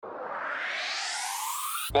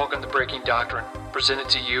Welcome to Breaking Doctrine, presented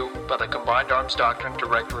to you by the Combined Arms Doctrine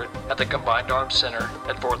Directorate at the Combined Arms Center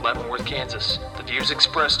at Fort Leavenworth, Kansas. The views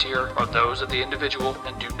expressed here are those of the individual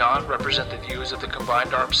and do not represent the views of the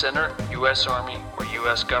Combined Arms Center, U.S. Army, or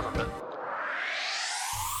U.S. government.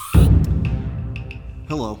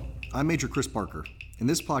 Hello, I'm Major Chris Parker, and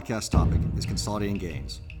this podcast topic is consolidating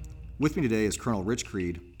gains. With me today is Colonel Rich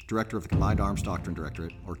Creed, Director of the Combined Arms Doctrine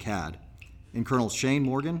Directorate, or CAD, and Colonels Shane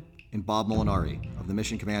Morgan and Bob Molinari of the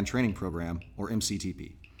Mission Command Training Program, or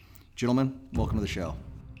MCTP. Gentlemen, welcome to the show.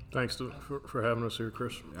 Thanks for having us here,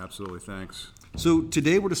 Chris. Absolutely, thanks. So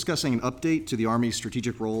today we're discussing an update to the Army's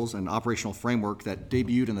strategic roles and operational framework that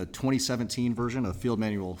debuted in the 2017 version of Field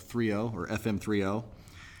Manual 3.0, or FM 3.0,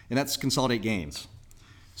 and that's Consolidate Gains.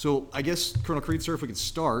 So I guess, Colonel Creed, sir, if we could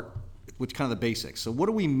start with kind of the basics. So what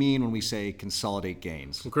do we mean when we say consolidate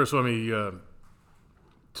gains? Well, Chris, let me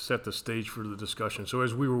set the stage for the discussion. So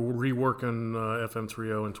as we were reworking FM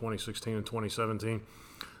 3.0 in 2016 and 2017,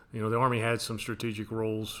 the Army had some strategic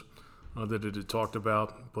roles that it had talked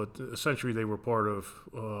about, but essentially they were part of,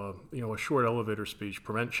 a short elevator speech,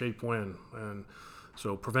 prevent, shape, win. And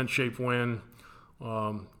so prevent, shape, win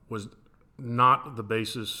was not the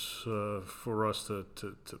basis for us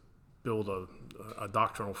to build a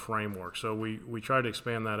doctrinal framework. So we tried to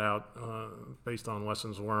expand that out based on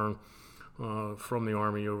lessons learned from the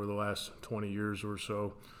Army over the last 20 years or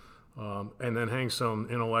so, and then hang some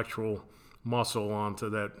intellectual muscle onto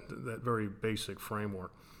that very basic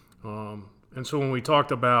framework. And so when we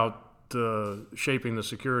talked about shaping the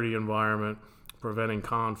security environment, preventing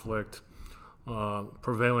conflict,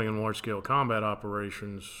 prevailing in large-scale combat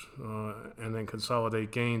operations, and then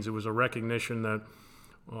consolidate gains, it was a recognition that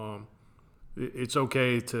it's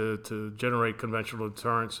okay to generate conventional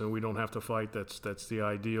deterrence, and we don't have to fight. That's the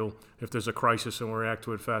ideal. If there's a crisis and we react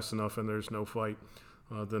to it fast enough and there's no fight,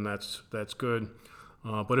 then that's good.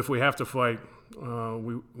 But if we have to fight,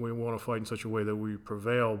 we want to fight in such a way that we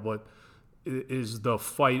prevail. But is the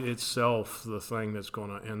fight itself the thing that's going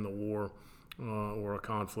to end the war or a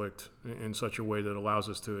conflict in such a way that allows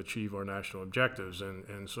us to achieve our national objectives?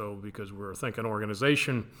 And so because we're a thinking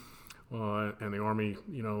organization, and the Army,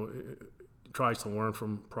 tries to learn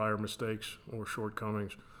from prior mistakes or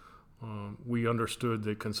shortcomings, we understood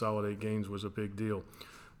that consolidate gains was a big deal.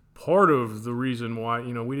 Part of the reason why,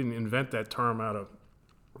 we didn't invent that term out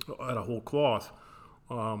of whole cloth.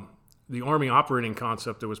 The Army operating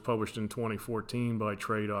concept that was published in 2014 by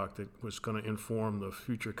TRADOC that was going to inform the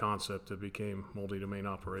future concept that became multi-domain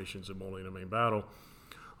operations and multi-domain battle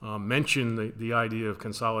mentioned the idea of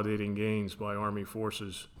consolidating gains by Army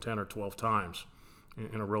forces 10 or 12 times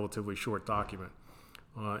in a relatively short document.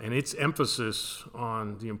 And its emphasis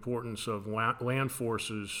on the importance of land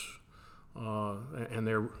forces and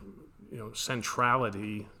their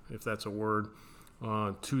centrality, if that's a word,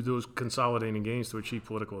 to those consolidating gains to achieve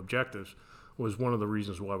political objectives was one of the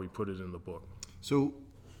reasons why we put it in the book. So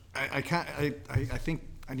I think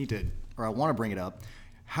I need to, or I want to bring it up.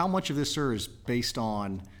 How much of this, sir, is based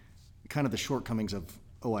on kind of the shortcomings of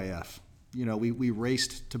OIF? We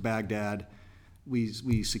raced to Baghdad,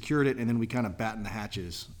 we secured it, and then we kind of battened the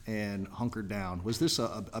hatches and hunkered down. Was this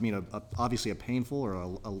obviously a painful or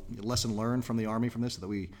a lesson learned from the Army from this, that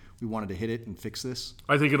we wanted to hit it and fix this?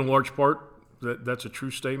 I think in a large part that's a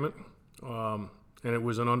true statement, and it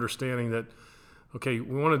was an understanding that, okay,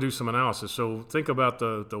 we want to do some analysis. So think about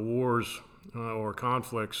the wars or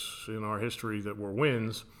conflicts in our history that were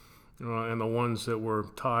wins, and the ones that were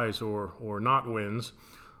ties or not wins,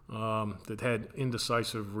 that had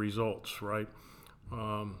indecisive results, right?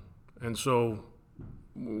 And so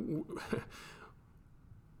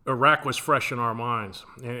Iraq was fresh in our minds.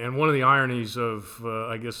 And one of the ironies of,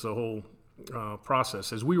 the whole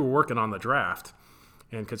process, as we were working on the draft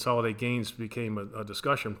and consolidate gains became a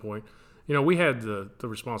discussion point, we had the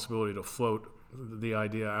responsibility to float the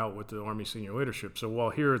idea out with the Army senior leadership. So while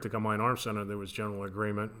here at the Combined Arms Center there was general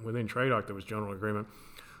agreement, within TRADOC there was general agreement,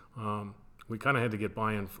 we kind of had to get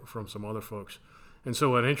buy-in from some other folks. And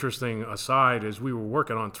so an interesting aside is we were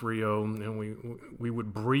working on 3.0 and we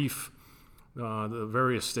would brief the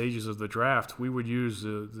various stages of the draft. We would use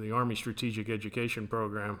the Army Strategic Education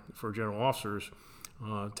Program for general officers.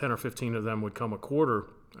 10 or 15 of them would come a quarter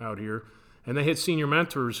out here, and they had senior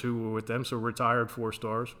mentors who were with them, so retired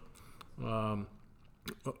 4-stars,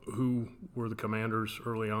 who were the commanders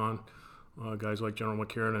early on, guys like General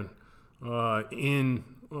McKiernan, in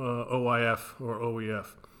OIF or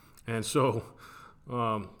OEF. And so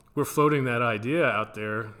we're floating that idea out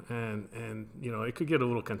there, and it could get a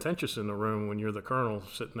little contentious in the room when you're the colonel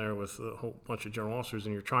sitting there with a whole bunch of general officers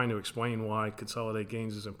and you're trying to explain why consolidate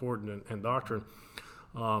gains is important and doctrine.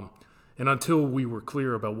 And until we were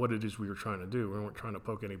clear about what it is we were trying to do, we weren't trying to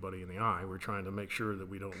poke anybody in the eye. We're trying to make sure that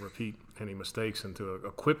we don't repeat any mistakes and to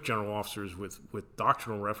equip general officers with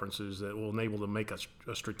doctrinal references that will enable them to make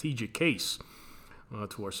a strategic case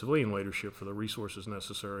to our civilian leadership for the resources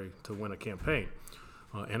necessary to win a campaign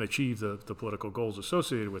and achieve the political goals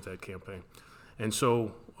associated with that campaign. And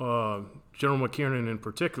so General McKiernan in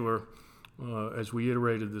particular, as we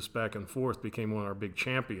iterated this back and forth, became one of our big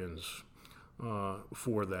champions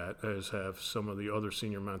for that, as have some of the other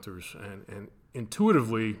senior mentors. And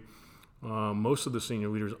intuitively, most of the senior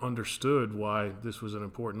leaders understood why this was an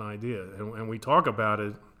important idea. And we talk about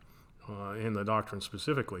it in the doctrine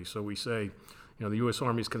specifically. So we say, the U.S.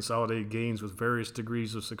 Army's consolidated gains with various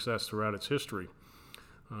degrees of success throughout its history.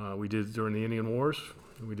 We did it during the Indian Wars.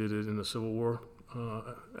 We did it in the Civil War,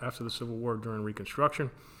 after the Civil War during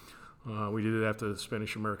Reconstruction. We did it after the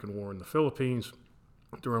Spanish-American War in the Philippines,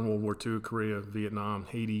 during World War II, Korea, Vietnam,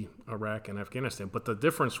 Haiti, Iraq, and Afghanistan. But the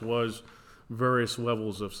difference was various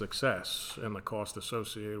levels of success and the cost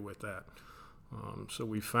associated with that. So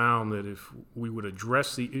we found that if we would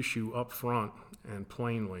address the issue up front and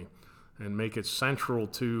plainly and make it central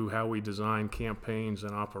to how we design campaigns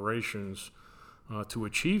and operations to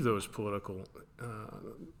achieve those political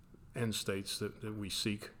end states that we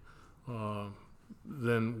seek,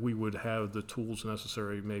 then we would have the tools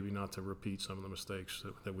necessary maybe not to repeat some of the mistakes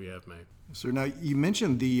that we have made. So now you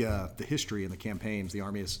mentioned the history and the campaigns the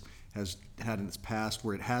Army has had in its past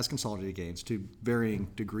where it has consolidated gains to varying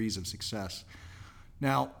degrees of success.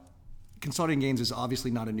 Now, consolidating gains is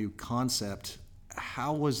obviously not a new concept.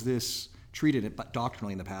 How was this treated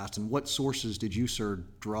doctrinally in the past, and what sources did you, sir,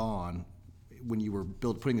 draw on when you were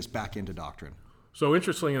putting this back into doctrine? So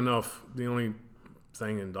interestingly enough, the only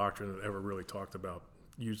thing in doctrine that ever really talked about,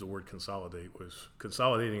 used the word consolidate, was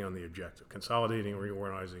consolidating on the objective, consolidating,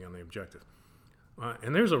 reorganizing on the objective.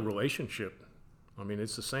 And there's a relationship. I mean,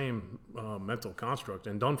 it's the same mental construct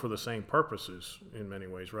and done for the same purposes in many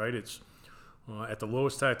ways, right? It's at the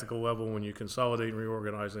lowest tactical level when you consolidate and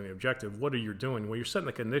reorganize on the objective, what are you doing? Well, you're setting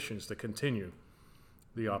the conditions to continue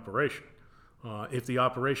the operation. If the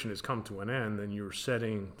operation has come to an end, then you're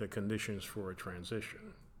setting the conditions for a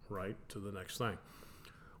transition, right, to the next thing.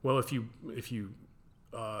 Well, if you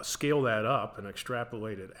scale that up and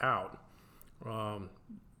extrapolate it out,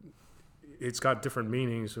 it's got different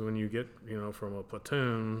meanings when you get, from a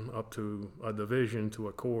platoon up to a division to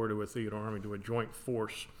a corps to a theater army to a joint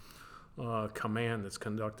force command that's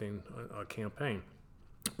conducting a campaign.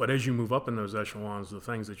 But as you move up in those echelons, the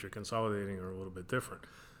things that you're consolidating are a little bit different.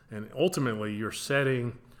 And ultimately, you're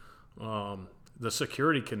setting the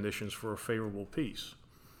security conditions for a favorable peace.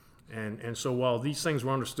 And so while these things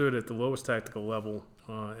were understood at the lowest tactical level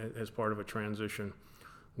as part of a transition,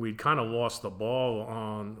 we'd kind of lost the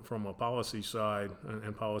ball from a policy side,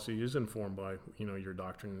 and policy is informed by your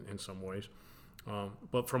doctrine in some ways.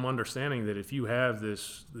 But from understanding that if you have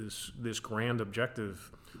this grand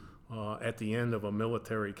objective at the end of a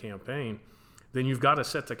military campaign, then you've got to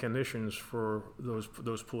set the conditions for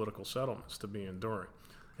those political settlements to be enduring.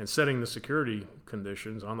 And setting the security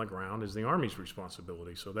conditions on the ground is the Army's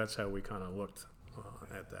responsibility. So that's how we kind of looked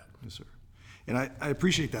at that. Yes, sir. And I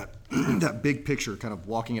appreciate that that big picture, kind of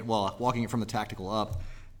walking it from the tactical up,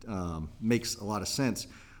 makes a lot of sense.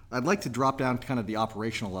 I'd like to drop down to kind of the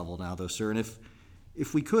operational level now, though, sir. And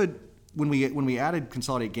if we could, when we added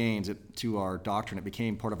consolidate gains to our doctrine, it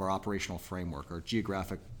became part of our operational framework, our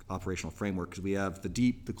geographic operational framework, because we have the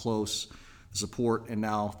deep, the close, the support, and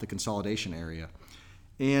now the consolidation area.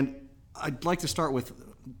 And I'd like to start with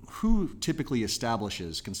who typically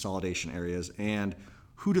establishes consolidation areas, and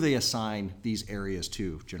who do they assign these areas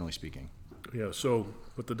to, generally speaking? Yeah, so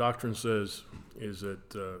what the doctrine says is that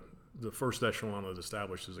the first echelon that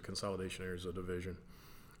established is a consolidation areas of division,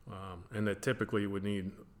 and that typically would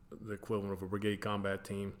need the equivalent of a brigade combat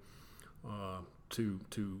team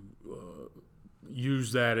to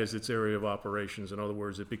use that as its area of operations. In other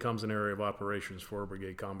words, it becomes an area of operations for a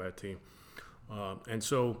brigade combat team. And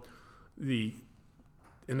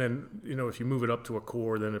then, if you move it up to a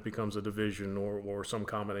corps, then it becomes a division or some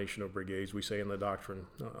combination of brigades. We say in the doctrine,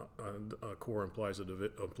 a corps employs a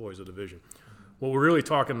division. What we're really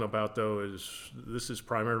talking about, though, is this is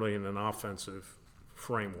primarily in an offensive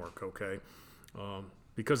framework, okay?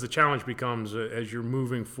 Because the challenge becomes, as you're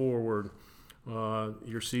moving forward,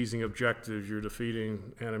 you're seizing objectives, you're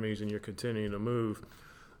defeating enemies, and you're continuing to move,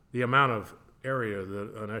 the amount of area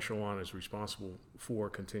that an echelon is responsible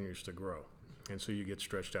for continues to grow. And so you get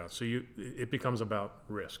stretched out. So it becomes about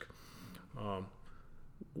risk.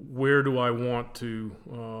 Where do I want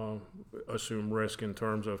to assume risk in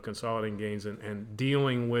terms of consolidating gains and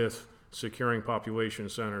dealing with securing population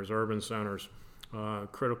centers, urban centers,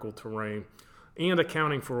 critical terrain, and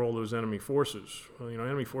accounting for all those enemy forces.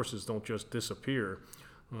 Enemy forces don't just disappear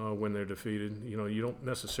when they're defeated. You don't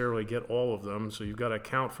necessarily get all of them, so you've got to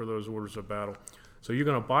account for those orders of battle. So you're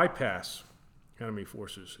going to bypass enemy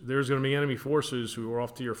forces. There's going to be enemy forces who are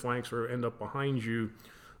off to your flanks or end up behind you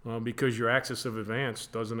because your axis of advance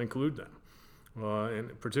doesn't include them.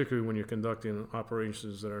 And particularly when you're conducting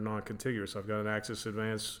operations that are non-contiguous. I've got an axis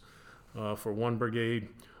advance for one brigade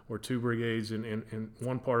or two brigades in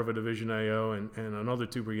one part of a Division AO and another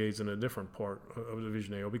two brigades in a different part of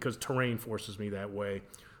Division AO because terrain forces me that way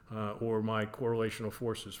or my correlation of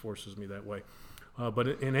forces forces me that way. But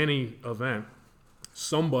in any event,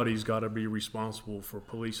 somebody's got to be responsible for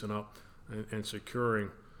policing up and securing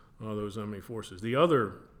those enemy forces. The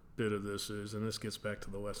other bit of this is, and this gets back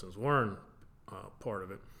to the lessons learned part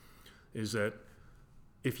of it, is that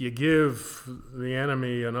if you give the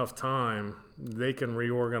enemy enough time, they can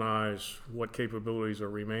reorganize what capabilities are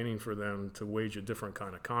remaining for them to wage a different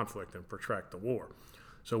kind of conflict and protract the war.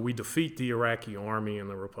 So we defeat the Iraqi army and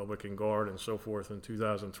the Republican Guard and so forth in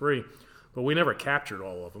 2003, but we never captured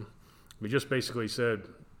all of them. We just basically said,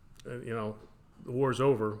 the war's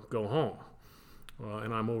over, go home.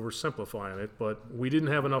 And I'm oversimplifying it, but we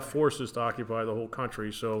didn't have enough forces to occupy the whole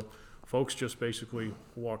country, so folks just basically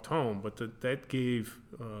walked home. But that gave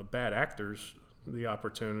bad actors the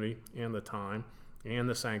opportunity and the time and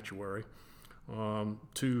the sanctuary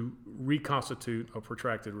to reconstitute a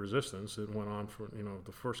protracted resistance that went on for,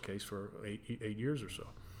 the first case for eight years or so.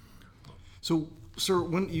 So, sir,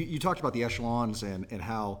 when you talked about the echelons and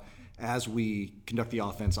how as we conduct the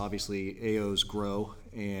offense, obviously AOs grow,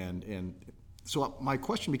 and so my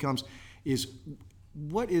question becomes,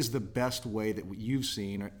 what is the best way that you've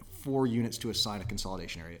seen for units to assign a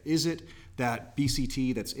consolidation area? Is it that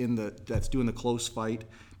BCT that's doing the close fight?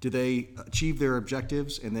 Do they achieve their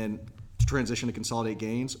objectives and then transition to consolidate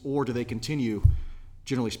gains, or do they continue,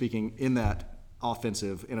 generally speaking, in that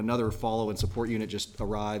offensive and another follow and support unit just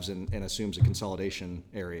arrives and assumes a consolidation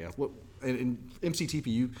area? And MCTP,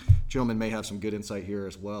 you gentlemen may have some good insight here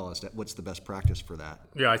as well as to what's the best practice for that.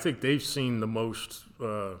 Yeah, I think they've seen the most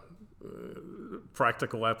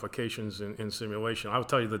practical applications in simulation. I would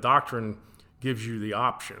tell you the doctrine gives you the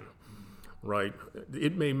option, right?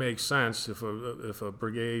 It may make sense if a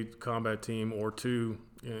brigade combat team or two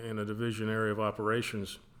in a division area of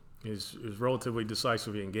operations is relatively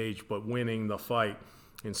decisively engaged, but winning the fight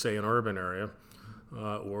in, say, an urban area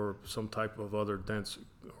or some type of other dense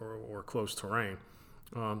or close terrain,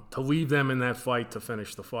 to leave them in that fight to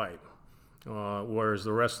finish the fight, whereas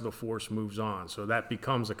the rest of the force moves on. So that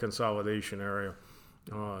becomes a consolidation area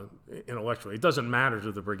intellectually. It doesn't matter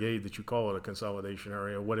to the brigade that you call it a consolidation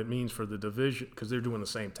area. What it means for the division, because they're doing the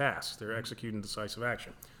same tasks. They're executing decisive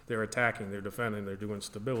action. They're attacking, they're defending, they're doing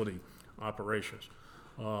stability operations.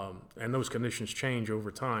 And those conditions change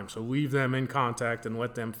over time. So leave them in contact and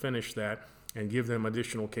let them finish that and give them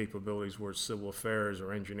additional capabilities where it's civil affairs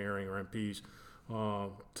or engineering or MPs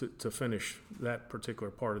to finish that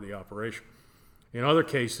particular part of the operation. In other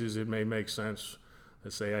cases, it may make sense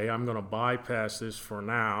to say, hey, I'm going to bypass this for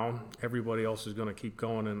now. Everybody else is going to keep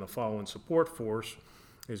going, and the following support force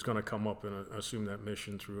is going to come up and assume that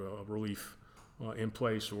mission through a relief in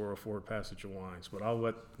place or a forward passage of lines. But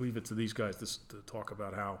I'll leave it to these guys to talk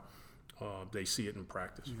about how they see it in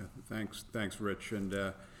practice. Yeah, thanks, Rich.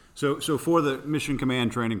 And so for the Mission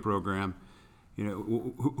Command Training Program,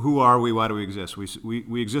 who are we? Why do we exist?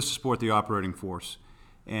 We exist to support the operating force,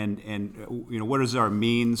 and what is our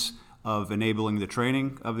means of enabling the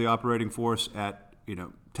training of the operating force at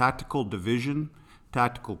tactical division,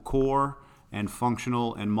 tactical corps, and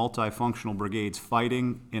functional and multifunctional brigades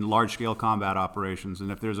fighting in large-scale combat operations.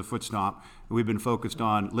 And if there's a foot stomp, we've been focused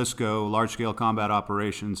on LSCO, large-scale combat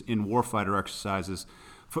operations in warfighter exercises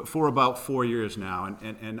for about 4 years now.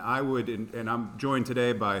 And I'm joined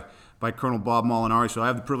today by Colonel Bob Molinari, so I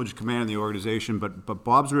have the privilege of commanding the organization, but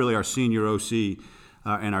Bob's really our senior OC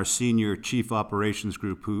and our senior chief operations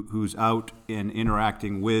group who's out and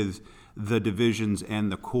interacting with the divisions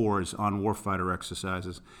and the corps on warfighter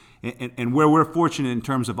exercises. And where we're fortunate in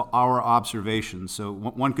terms of our observations. So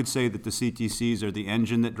one could say that the CTCs are the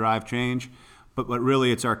engine that drive change, but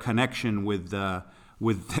really it's our connection with the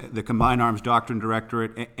Combined Arms Doctrine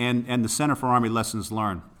Directorate and the Center for Army Lessons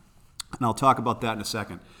Learned. And I'll talk about that in a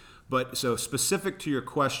second. But so specific to your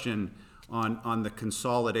question on the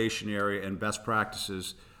consolidation area and best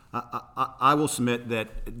practices, I will submit that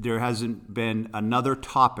there hasn't been another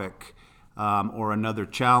topic or another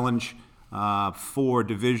challenge for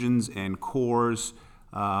divisions and corps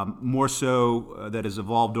more so that has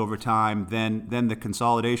evolved over time than the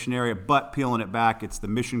consolidation area. But peeling it back, it's the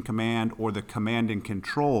mission command or the command and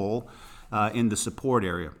control in the support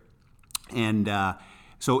area. And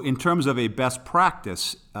so in terms of a best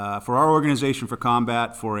practice, for our organization for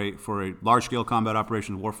combat, for a large-scale combat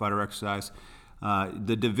operations warfighter exercise,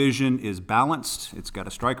 the division is balanced. It's got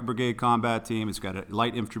a Stryker Brigade combat team. It's got a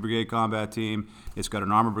Light Infantry Brigade combat team. It's got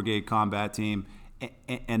an Armor Brigade combat team.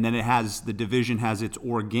 And then the division has its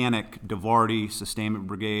organic DIVARTY, Sustainment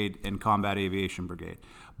Brigade, and Combat Aviation Brigade.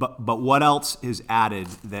 But what else is added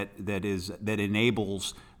that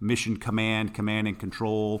enables mission command and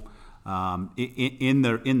control in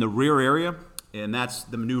the rear area? And that's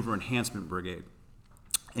the Maneuver Enhancement Brigade.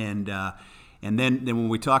 And then when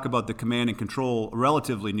we talk about the command and control, a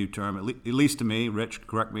relatively new term, at least to me, Rich,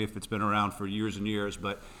 correct me if it's been around for years and years,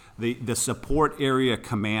 but the support area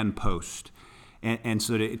command post. And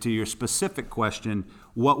so to your specific question,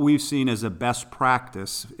 what we've seen as a best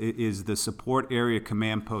practice is the support area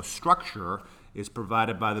command post structure is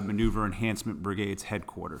provided by the Maneuver Enhancement Brigade's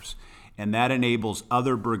headquarters. And that enables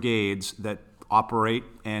other brigades that operate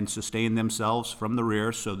and sustain themselves from the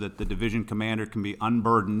rear so that the division commander can be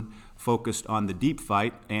unburdened, focused on the deep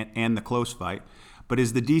fight and the close fight. But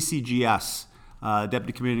is the DCGS,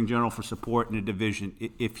 Deputy Commanding General for Support in a division,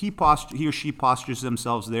 if he or she postures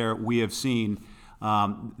themselves there, we have seen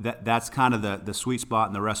that's kind of the sweet spot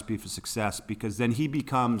and the recipe for success, because then he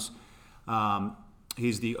becomes,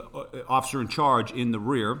 he's the officer in charge in the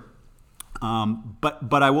rear.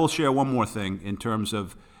 But I will share one more thing in terms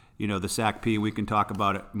of, the SACP. We can talk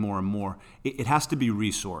about it more and more. It has to be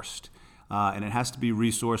resourced. And it has to be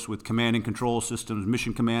resourced with command and control systems,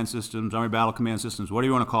 mission command systems, Army battle command systems, whatever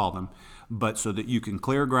you want to call them, but so that you can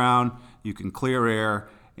clear ground, you can clear air,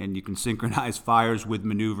 and you can synchronize fires with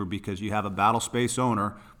maneuver, because you have a battle space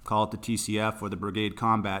owner, call it the TCF or the brigade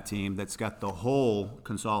combat team, that's got the whole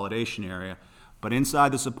consolidation area. But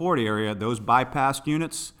inside the support area, those bypassed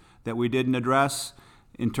units that we didn't address,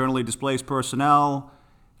 internally displaced personnel,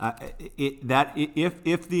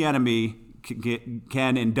 if the enemy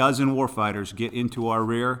can and does in warfighters get into our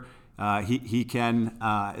rear, he can.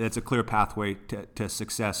 That's a clear pathway to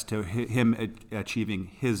success, to him achieving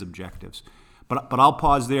his objectives. But I'll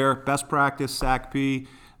pause there. Best practice, SACP,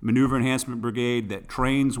 Maneuver Enhancement Brigade that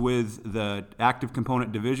trains with the active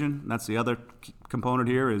component division. That's the other component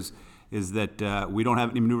here is that we don't have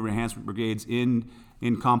any Maneuver Enhancement Brigades in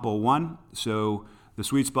Compo 1. So the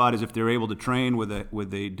sweet spot is if they're able to train with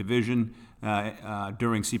a division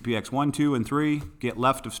during CPX 1, 2, and 3, get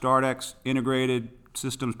left of StartX, integrated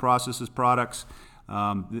systems, processes, products.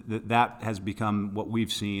 That has become what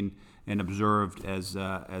we've seen and observed as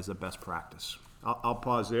a best practice. I'll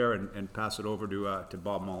pause there and pass it over to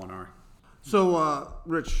Bob Molinari. So,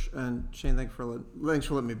 Rich and Shane, thanks for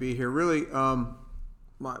letting me be here. Really,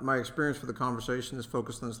 my experience for the conversation is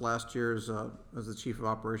focused on this last year as the Chief of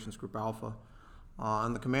Operations Group Alpha,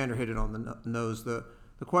 and the commander hit it on the nose. The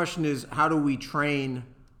question is, how do we train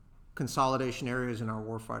consolidation areas in our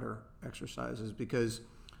warfighter exercises? Because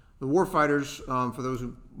the warfighters, for those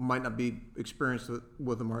who might not be experienced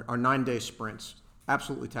with them, are 9-day sprints,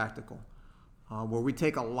 absolutely tactical, where we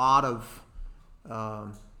take a lot of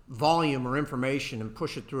volume or information and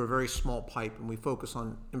push it through a very small pipe, and we focus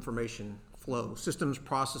on information flow, systems,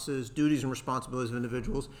 processes, duties, and responsibilities of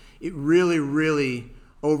individuals. It really, really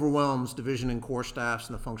overwhelms division and corps staffs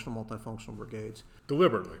and the functional, multifunctional brigades.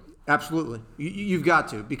 Deliberately. Absolutely. You've got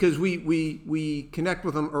to, because we connect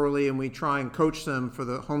with them early and we try and coach them for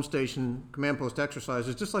the home station command post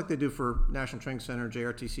exercises, just like they do for National Training Center,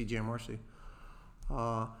 JRTC, GMRC,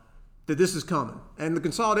 that this is coming. And the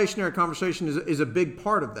consolidation area conversation is a big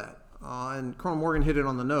part of that. And Colonel Morgan hit it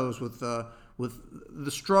on the nose with the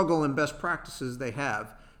struggle and best practices they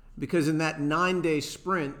have. Because in that 9-day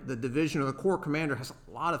sprint, the division or the corps commander has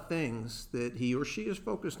a lot of things that he or she is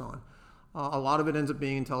focused on. A lot of it ends up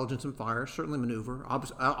being intelligence and fire, certainly maneuver,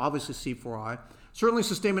 obviously C4I. Certainly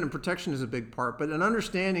sustainment and protection is a big part, but an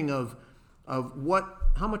understanding of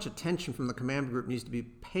how much attention from the command group needs to be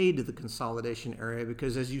paid to the consolidation area,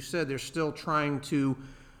 because as you said, they're still trying to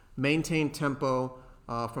maintain tempo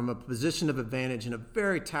from a position of advantage in a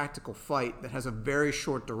very tactical fight that has a very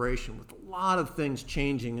short duration, with a lot of things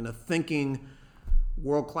changing in a thinking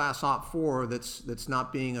world-class Op 4 that's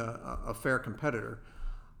not being a fair competitor.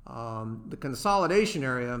 The consolidation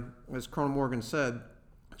area, as Colonel Morgan said,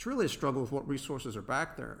 it's really a struggle with what resources are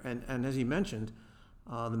back there. And as he mentioned,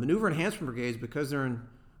 the Maneuver Enhancement Brigades, because they're in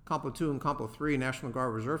Compo 2 and Compo 3, National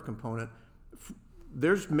Guard Reserve component,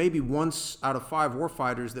 there's maybe once out of 5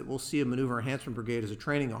 warfighters that will see a maneuver enhancement brigade as a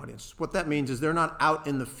training audience. What that means is they're not out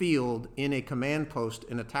in the field in a command post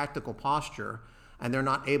in a tactical posture, and they're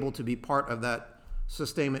not able to be part of that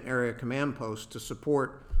sustainment area command post to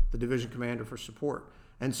support the division commander for support.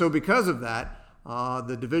 And so because of that,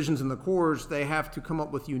 the divisions and the corps, they have to come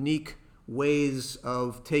up with unique ways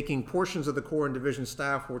of taking portions of the corps and division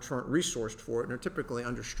staff which aren't resourced for it and are typically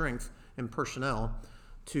under strength and personnel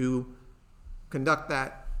to conduct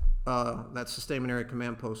that sustainment area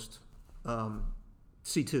command post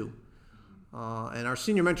C2. And our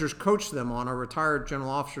senior mentors coach them on, our retired general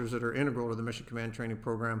officers that are integral to the Mission Command Training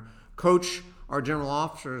Program, coach our general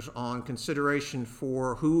officers on consideration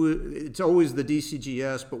for who, it's always the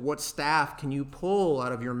DCGS, but what staff can you pull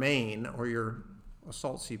out of your main or your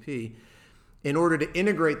assault CP in order to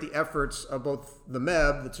integrate the efforts of both the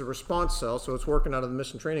MEB, that's a response cell, so it's working out of the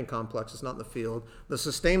mission training complex, it's not in the field, the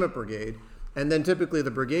sustainment brigade, and then typically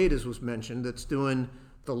the brigade, as was mentioned, that's doing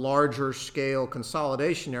the larger scale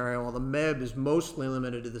consolidation area, while the MEB is mostly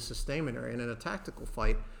limited to the sustainment area. And in a tactical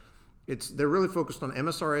fight, they're really focused on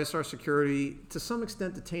MSR, ASR security, to some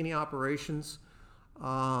extent detainee operations,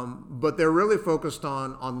 but they're really focused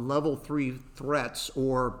on level 3 threats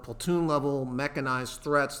or platoon level mechanized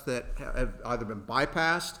threats that have either been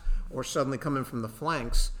bypassed or suddenly come in from the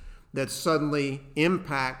flanks that suddenly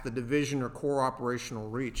impact the division or corps operational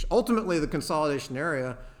reach. Ultimately, the consolidation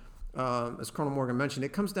area, as Colonel Morgan mentioned,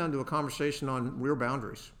 it comes down to a conversation on rear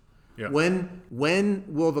boundaries. Yeah. When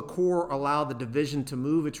will the corps allow the division to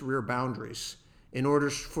move its rear boundaries in order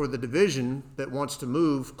for the division that wants to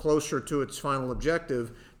move closer to its final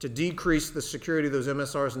objective to decrease the security of those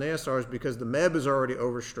MSRs and ASRs because the MEB is already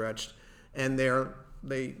overstretched and they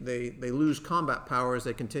lose combat power as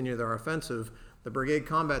they continue their offensive. The brigade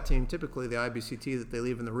combat team, typically the IBCT that they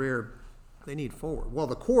leave in the rear, they need forward. Well,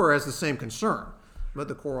 the corps has the same concern, but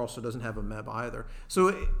the corps also doesn't have a MEB either.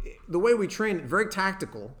 So the way we train, very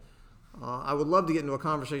tactical. I would love to get into a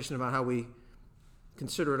conversation about how we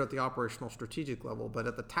consider it at the operational strategic level, but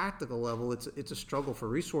at the tactical level, it's a struggle for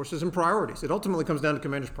resources and priorities. It ultimately comes down to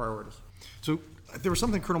commander's priorities. So there was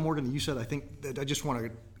something, Colonel Morgan, that you said, I think, that I just want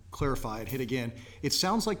to clarify and hit again. It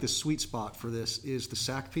sounds like the sweet spot for this is the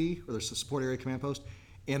SACP, or the Support Area Command Post,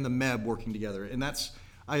 and the MEB working together. And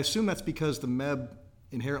I assume that's because the MEB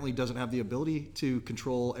inherently doesn't have the ability to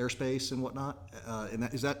control airspace and whatnot.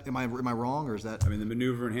 Am I wrong, or is that? I mean, the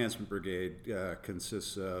Maneuver Enhancement Brigade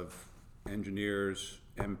consists of engineers,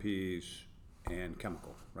 MPs, and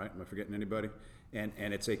chemical, right? Am I forgetting anybody? And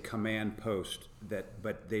it's a command post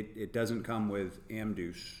it doesn't come with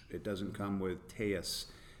AMDUS, it doesn't come with TAEUS,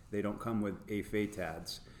 they don't come with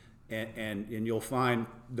AFATADs. And you'll find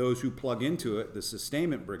those who plug into it, the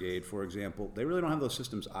sustainment brigade, for example, they really don't have those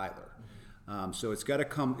systems either. So it's got to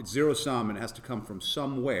come, it's zero sum, and it has to come from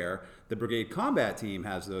somewhere. The brigade combat team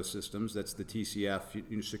has those systems. That's the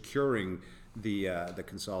TCF, securing the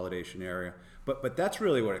consolidation area. But that's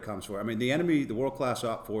really what it comes for. I mean, the enemy, the world-class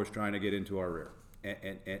op force, trying to get into our rear.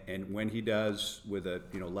 And when he does with a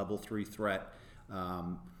level 3 threat,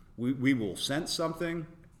 we will sense something,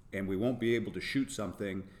 and we won't be able to shoot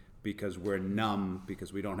something because we're numb,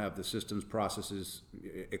 because we don't have the systems, processes,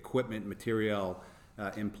 equipment, material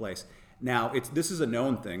in place. Now, this is a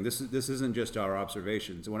known thing. This isn't just our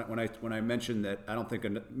observations. When I mentioned that, I don't think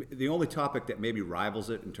the only topic that maybe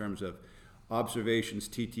rivals it in terms of observations,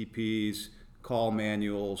 TTPs, call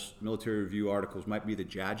manuals, military review articles might be the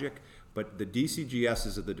JAGIC, but the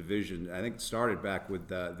DCGSs of the division, I think, started back with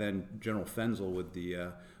then General Fenzel with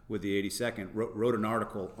the 82nd, wrote an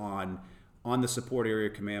article on the support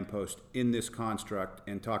area command post in this construct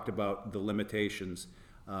and talked about the limitations.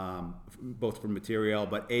 Both for materiel,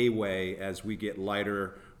 but a way as we get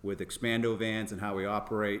lighter with expando vans and how we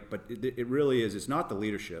operate. But it really is, it's not the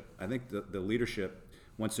leadership. I think the leadership,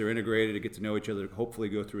 once they're integrated, to get to know each other, hopefully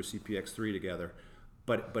go through a CPX3 together.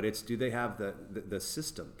 But it's, do they have the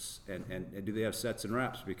systems and do they have sets and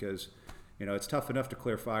reps? Because it's tough enough to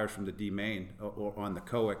clear fires from the D main or on the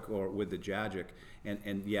COIC or with the JAGIC,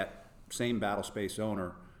 and yet same battle space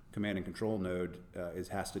owner, command and control node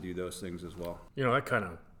has to do those things as well. That kind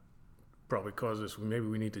of probably causes maybe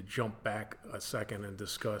we need to jump back a second and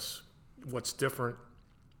discuss what's different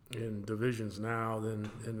in divisions now than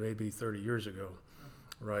maybe 30 years ago,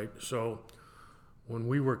 right? So when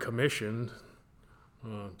we were commissioned,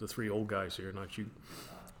 the 3 old guys here, not you,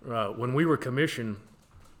 when we were commissioned,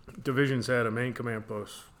 divisions had a main command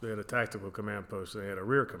post, they had a tactical command post, they had a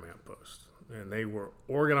rear command post, and they were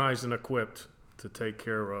organized and equipped to take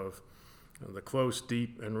care of the close,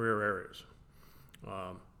 deep, and rear areas.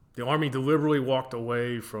 The Army deliberately walked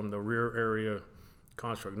away from the rear area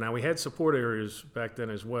construct. Now, we had support areas back then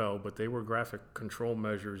as well, but they were graphic control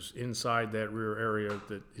measures inside that rear area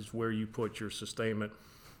that is where you put your sustainment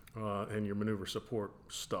and your maneuver support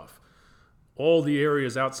stuff. All the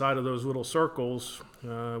areas outside of those little circles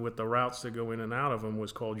with the routes that go in and out of them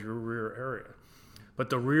was called your rear area. But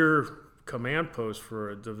the rear command post for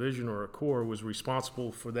a division or a corps was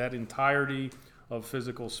responsible for that entirety of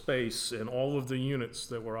physical space and all of the units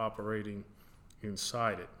that were operating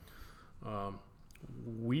inside it.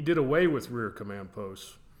 We did away with rear command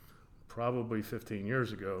posts probably 15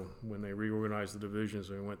 years ago when they reorganized the divisions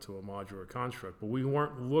and we went to a modular construct. But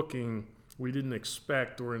we didn't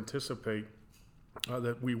expect or anticipate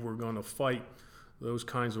that we were going to fight those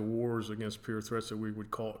kinds of wars against peer threats that we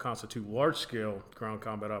would constitute large-scale ground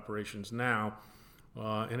combat operations now.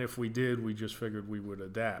 And if we did, we just figured we would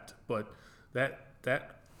adapt. But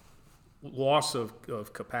that loss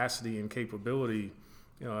of capacity and capability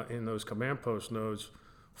in those command post nodes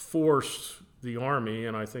forced the Army,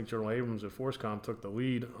 and I think General Abrams at FORSCOM took the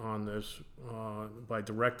lead on this by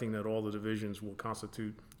directing that all the divisions will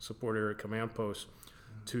constitute support area command posts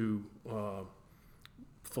to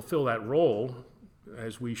fulfill that role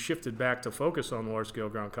as we shifted back to focus on large-scale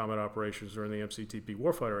ground combat operations during the MCTP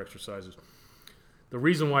warfighter exercises. The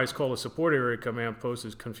reason why it's called a support area command post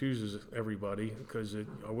is confuses everybody because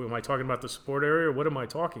am I talking about the support area or what am I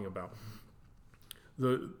talking about?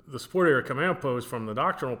 The support area command post from the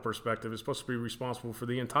doctrinal perspective is supposed to be responsible for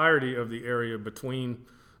the entirety of the area between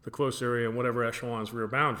the close area and whatever echelon's rear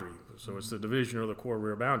boundary. So it's the division or the corps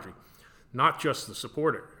rear boundary, not just the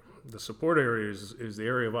support area. The support area is the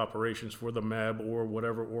area of operations for the MEB or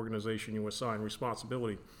whatever organization you assign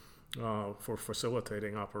responsibility for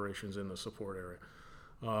facilitating operations in the support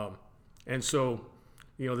area. And so,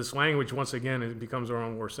 this language, once again, it becomes our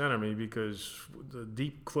own worst enemy because the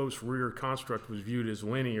deep, close rear construct was viewed as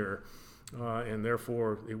linear, and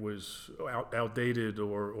therefore it was outdated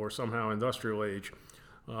or somehow industrial age.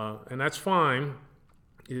 And that's fine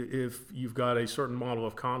if you've got a certain model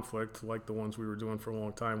of conflict like the ones we were doing for a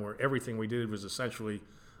long time where everything we did was essentially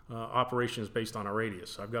operations based on a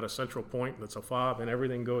radius. I've got a central point that's a FOB and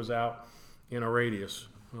everything goes out in a radius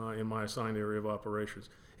in my assigned area of operations.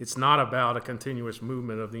 It's not about a continuous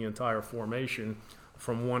movement of the entire formation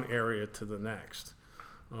from one area to the next.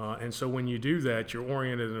 And so when you do that, you're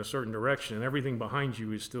oriented in a certain direction and everything behind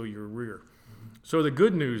you is still your rear. So the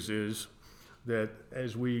good news is that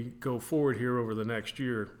as we go forward here over the next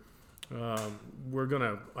year, we're going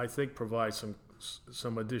to, I think, provide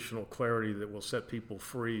some additional clarity that will set people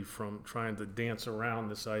free from trying to dance around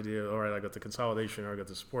this idea, all right, I got the consolidation or I got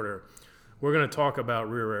the support area. We're going to talk about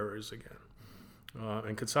rear areas again.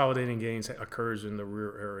 And consolidating gains occurs in the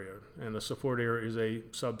rear area. And the support area is a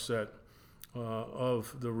subset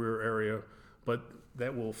of the rear area, but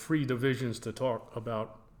that will free divisions to talk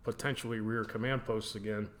about potentially rear command posts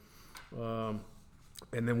again. And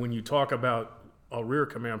then when you talk about a rear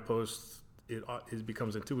command post, it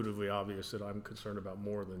becomes intuitively obvious that I'm concerned about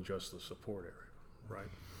more than just the support area, right?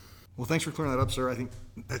 Well, thanks for clearing that up, sir. I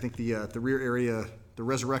think the rear area, the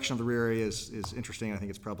resurrection of the rear area is interesting. I think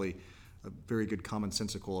it's probably a very good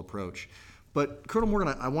commonsensical approach. But Colonel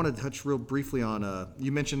Morgan, I want to touch real briefly on,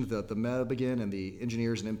 you mentioned the MEB again and the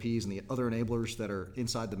engineers and MPs and the other enablers that are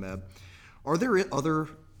inside the MEB. Are there other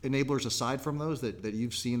enablers aside from those that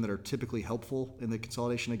you've seen that are typically helpful in the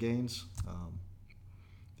consolidation of gains,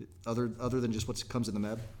 other than just what comes in the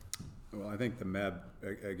MEB? Well, I think the MEB,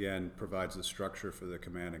 again, provides the structure for the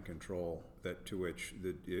command and control to which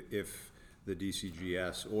if the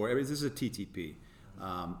DCGS, this is a TTP,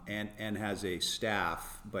 and has a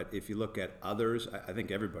staff, but if you look at others, I think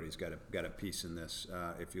everybody's got a piece in this.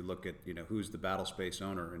 If you look at who's the battle space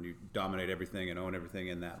owner and you dominate everything and own everything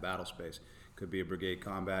in that battle space, could be a brigade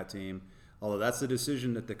combat team, although that's the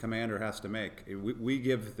decision that the commander has to make. We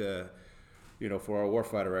give for our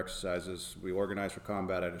warfighter exercises, we organize for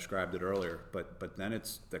combat, I described it earlier, but then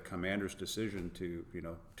it's the commander's decision to,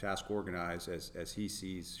 task organize as she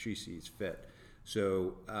sees fit.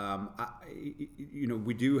 So,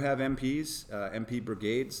 we do have MPs, MP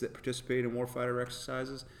brigades that participate in warfighter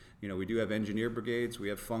exercises. We do have engineer brigades, we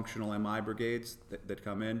have functional MI brigades that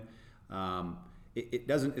come in.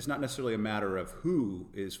 It's not necessarily a matter of who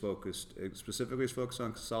is specifically focused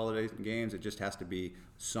on consolidating gains. It just has to be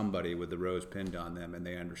somebody with the rose pinned on them, and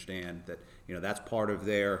they understand that that's part of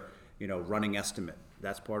their running estimate.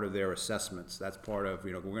 That's part of their assessments. That's part of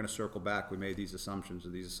we're going to circle back. We made these assumptions. Are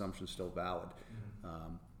these assumptions still valid?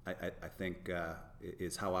 I think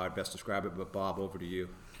is how I would best describe it. But Bob, over to you.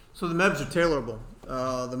 So the MEBs are tailorable.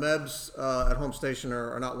 The MEBs at home station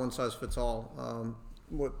are not one size fits all.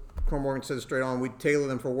 what Colonel Morgan said straight on. We tailor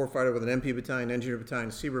them for a warfighter with an MP battalion, engineer battalion,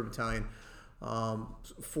 SEBR battalion.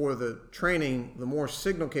 For the training, the more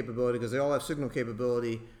signal capability, because they all have signal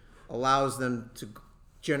capability, allows them to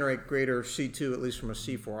generate greater C2, at least from a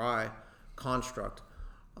C4I construct.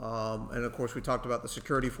 And of course, we talked about the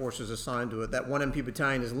security forces assigned to it. That one MP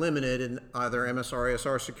battalion is limited in either MSR,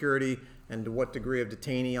 ASR security, and to what degree of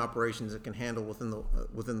detainee operations it can handle within the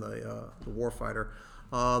warfighter.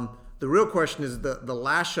 The real question is the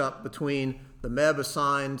lash up between the MEB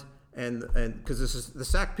assigned and because the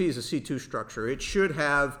SAC-P is a C2 structure. It should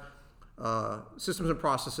have systems and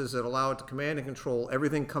processes that allow it to command and control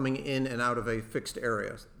everything coming in and out of a fixed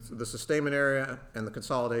area, so the sustainment area and the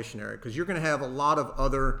consolidation area, because you're going to have a lot of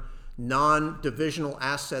other non-divisional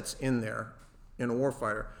assets in there in a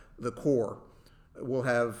warfighter. The Corps will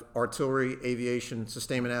have artillery, aviation,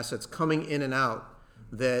 sustainment assets coming in and out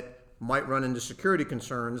that might run into security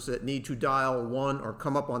concerns that need to dial one or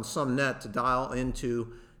come up on some net to dial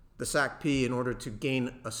into the SAC-P in order to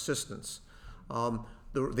gain assistance.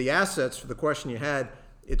 The assets, for the question you had,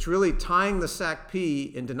 it's really tying the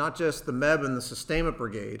SAC-P into not just the MEB and the sustainment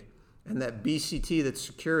brigade and that BCT that's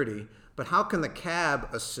security, but how can the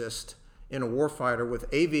CAB assist in a warfighter with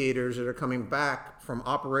aviators that are coming back from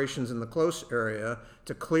operations in the close area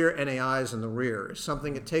to clear NAIs in the rear? It's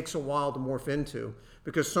something it takes a while to morph into,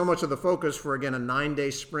 because so much of the focus for, again, a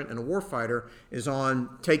 9-day sprint in a warfighter is on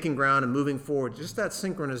taking ground and moving forward. Just that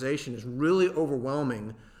synchronization is really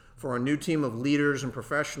overwhelming for a new team of leaders and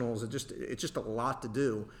professionals. It's just a lot to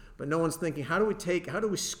do. But no one's thinking, how do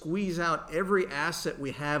we squeeze out every asset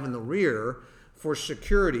we have in the rear for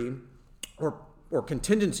security or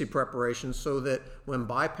contingency preparation, so that when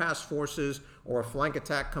bypass forces or a flank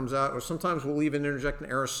attack comes out, or sometimes we'll even interject an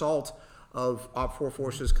air assault of Op 4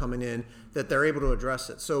 forces coming in, that they're able to address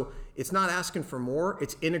it. So it's not asking for more,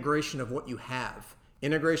 it's integration of what you have.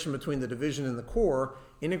 Integration between the division and the Corps,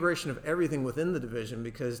 integration of everything within the division,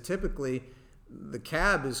 because typically the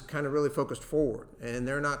CAB is kind of really focused forward and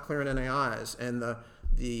they're not clearing NAIs. And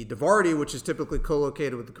the DIVARTY, which is typically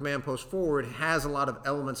co-located with the command post forward, has a lot of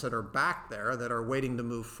elements that are back there that are waiting to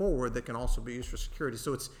move forward that can also be used for security.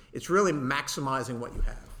 So it's really maximizing what you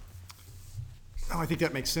have. Oh, I think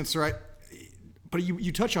that makes sense, right? But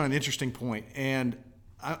you touch on an interesting point, and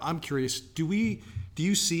I'm curious, do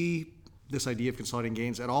you see this idea of consolidating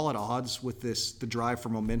gains at all at odds with the drive for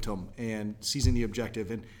momentum and seizing the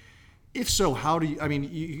objective? And if so, how do you, I mean,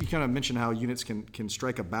 you kind of mentioned how units can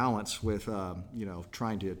strike a balance with,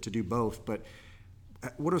 trying to do both, but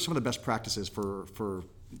what are some of the best practices for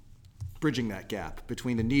bridging that gap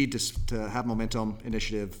between the need to have momentum,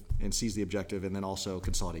 initiative, and seize the objective, and then also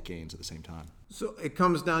consolidate gains at the same time? So it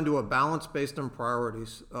comes down to a balance based on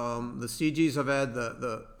priorities. The CGs I've had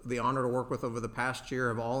the honor to work with over the past year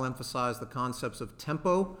have all emphasized the concepts of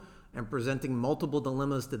tempo and presenting multiple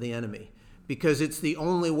dilemmas to the enemy, because it's the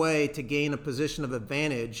only way to gain a position of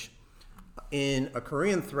advantage in a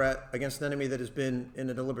Korean threat against an enemy that has been in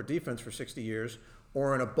a deliberate defense for 60 years,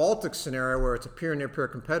 or in a Baltic scenario where it's a peer-near-peer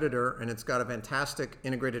competitor and it's got a fantastic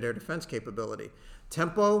integrated air defense capability.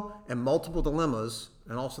 Tempo and multiple dilemmas,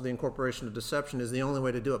 and also the incorporation of deception, is the only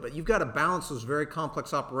way to do it. But you've got to balance those very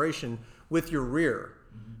complex operation with your rear,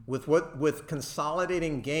 with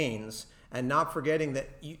consolidating gains, and not forgetting that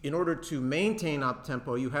in order to maintain up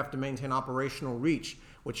tempo, you have to maintain operational reach,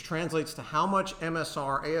 which translates to how much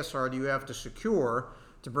MSR, ASR do you have to secure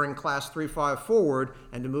to bring class 3-5 forward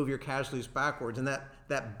and to move your casualties backwards. And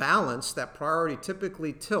that balance, that priority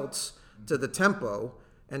typically tilts to the tempo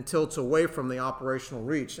and tilts away from the operational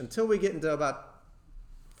reach until we get into about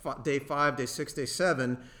day 5, day 6, day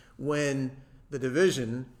 7, when the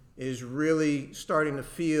division is really starting to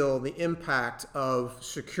feel the impact of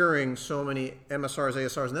securing so many MSRs,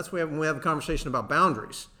 ASRs. And that's when we have a conversation about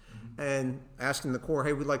boundaries. And asking the Corps,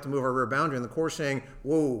 hey, we'd like to move our rear boundary, and the Corps saying,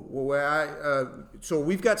 so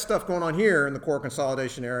we've got stuff going on here in the Corps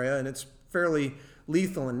consolidation area, and it's fairly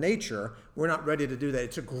lethal in nature. We're not ready to do that.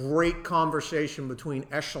 It's a great conversation between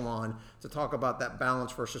echelon to talk about that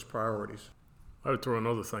balance versus priorities. I would throw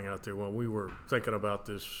another thing out there. When we were thinking about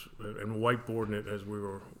this and whiteboarding it as we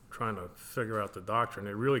were trying to figure out the doctrine,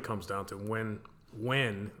 it really comes down to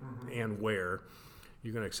when and where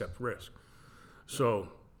you're going to accept risk. So,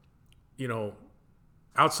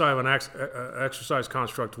 outside of an exercise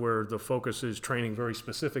construct where the focus is training very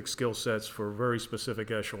specific skill sets for very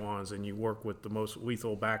specific echelons, and you work with the most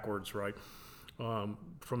lethal backwards, right?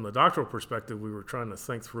 From the doctoral perspective, we were trying to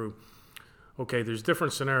think through, okay, there's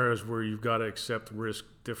different scenarios where you've got to accept risk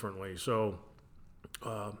differently. So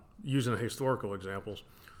using historical examples,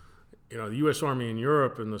 the U.S. Army in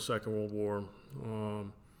Europe in the Second World War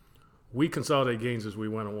we consolidated gains as we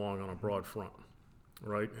went along on a broad front,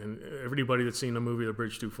 right? And everybody that's seen the movie The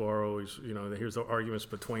Bridge Too Far always, here's the arguments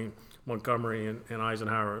between Montgomery and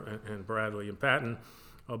Eisenhower and Bradley and Patton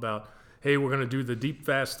about, hey, we're going to do the deep,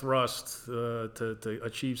 fast thrust to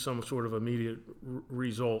achieve some sort of immediate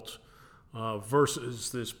results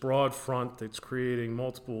versus this broad front that's creating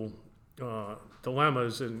multiple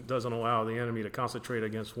dilemmas and doesn't allow the enemy to concentrate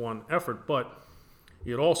against one effort, but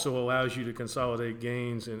it also allows you to consolidate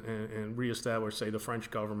gains and reestablish, say, the French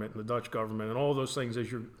government and the Dutch government and all those things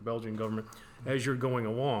the Belgian government, as you're going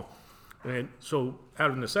along. And so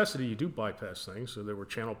out of necessity, you do bypass things. So there were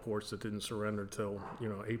channel ports that didn't surrender until,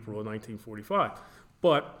 April of 1945.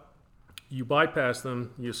 But you bypass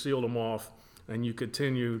them, you sealed them off, and you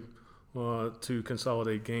continued to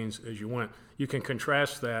consolidate gains as you went. You can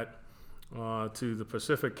contrast that to the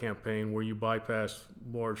Pacific campaign where you bypass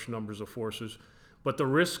large numbers of forces. But the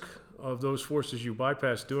risk of those forces you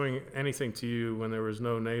bypassed doing anything to you when there was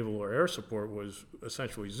no naval or air support was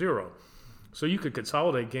essentially zero. So you could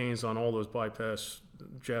consolidate gains on all those bypass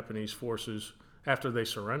Japanese forces after they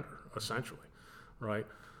surrender, essentially, right?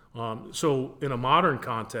 So in a modern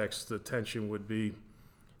context, the tension would be,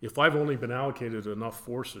 if I've only been allocated enough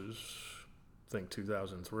forces, think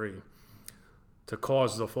 2003, to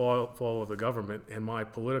cause the fall of the government, and my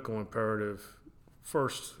political imperative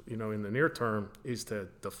first, in the near term, is to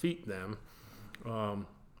defeat them,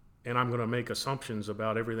 and I'm going to make assumptions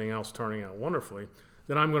about everything else turning out wonderfully,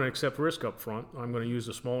 then I'm going to accept risk up front. I'm going to use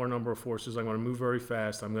a smaller number of forces. I'm going to move very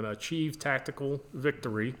fast. I'm going to achieve tactical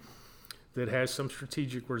victory that has some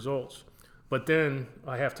strategic results. But then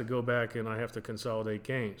I have to go back and I have to consolidate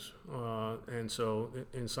gains. And so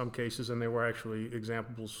in some cases, and there were actually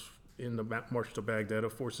examples in the March to Baghdad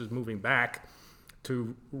of forces moving back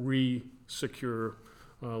to re-secure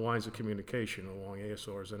lines of communication along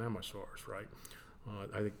ASRs and MSRs, right?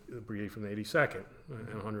 I think the brigade from the 82nd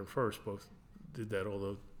and 101st both did that,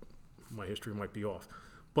 although my history might be off.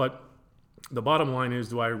 But the bottom line is,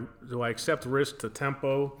 do I accept risk to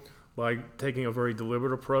tempo by taking a very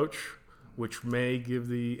deliberate approach, which may give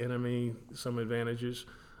the enemy some advantages,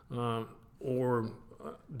 or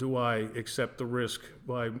do I accept the risk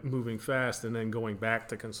by moving fast and then going back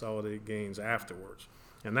to consolidate gains afterwards?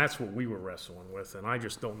 And that's what we were wrestling with. And I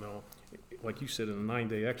just don't know, like you said, in a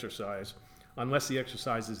 9-day exercise, unless the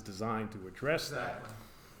exercise is designed to address that,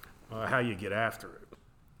 how you get after it.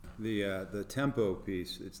 The tempo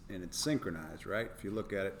piece, it's synchronized, right? If you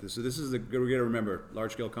look at it, this is we got to remember,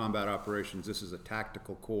 large-scale combat operations, this is a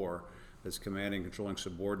tactical corps that's commanding, controlling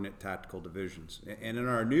subordinate tactical divisions. And in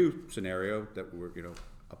our new scenario that we're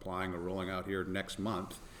applying or rolling out here next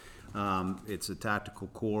month, it's a tactical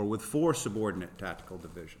corps with 4 subordinate tactical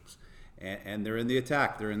divisions. And they're in the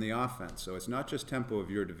attack, they're in the offense. So it's not just tempo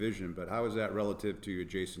of your division, but how is that relative to your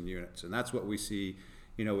adjacent units? And that's what we see,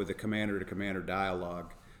 with the commander-to-commander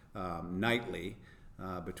dialogue nightly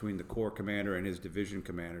between the corps commander and his division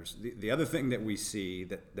commanders. The other thing that we see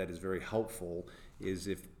that is very helpful is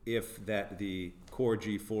if the corps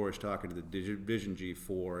G4 is talking to the division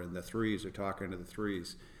G4 and the 3s are talking to the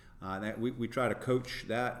 3s. That we try to coach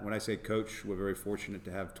that. When I say coach, we're very fortunate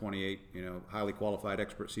to have 28, highly qualified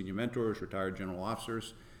expert senior mentors, retired general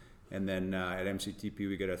officers, and then at MCTP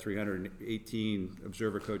we get 318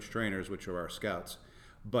 observer coach trainers, which are our scouts.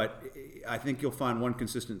 But I think you'll find one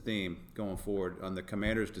consistent theme going forward on the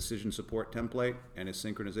commander's decision support template and his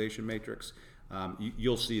synchronization matrix.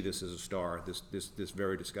 You'll see this as a star. This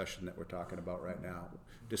very discussion that we're talking about right now.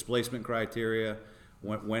 Displacement criteria.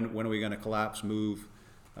 When are we going to collapse, move?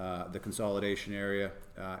 The consolidation area,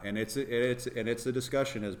 and it's a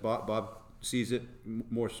discussion as Bob sees it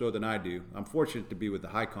more so than I do. I'm fortunate to be with the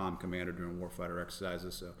HICOM commander during warfighter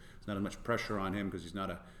exercises, so there's not as much pressure on him because he's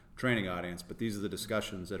not a training audience. But these are the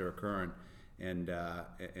discussions that are occurring, and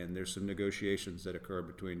there's some negotiations that occur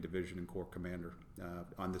between division and corps commander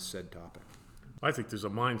on this said topic. I think there's a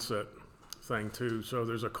mindset thing too. So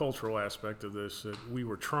there's a cultural aspect of this that we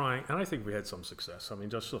were trying, and I think we had some success. I mean,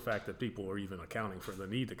 just the fact that people are even accounting for the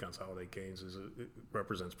need to consolidate gains it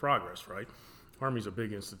represents progress, right? Army's a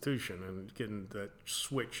big institution, and getting that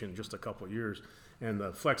switch in just a couple of years, and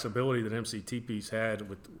the flexibility that MCTP's had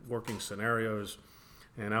with working scenarios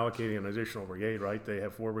and allocating an additional brigade, right? They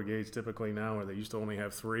have 4 brigades typically now, where they used to only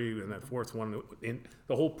have 3, and that 4th one,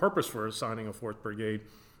 the whole purpose for assigning a 4th brigade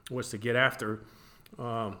was to get after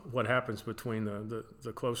what happens between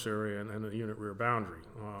the close area and the unit rear boundary.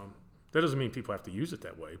 That doesn't mean people have to use it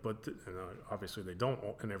that way, but obviously they don't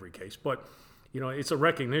in every case. But it's a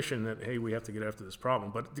recognition that, hey, we have to get after this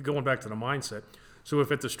problem. But going back to the mindset, so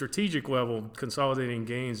if at the strategic level, consolidating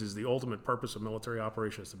gains is the ultimate purpose of military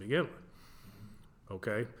operations to begin with,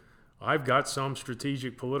 okay, I've got some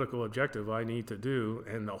strategic political objective I need to do,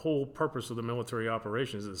 and the whole purpose of the military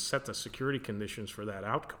operations is to set the security conditions for that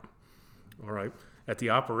outcome. All right. At the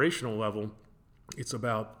operational level, it's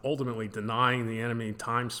about ultimately denying the enemy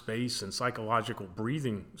time, space, and psychological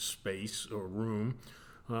breathing space or room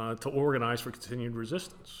to organize for continued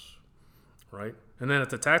resistance, right? And then at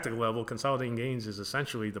the tactical level, consolidating gains is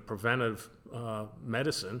essentially the preventive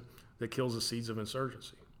medicine that kills the seeds of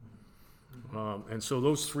insurgency. And so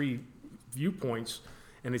those three viewpoints,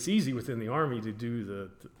 and it's easy within the Army to do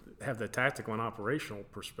have the tactical and operational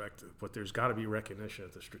perspective, but there's got to be recognition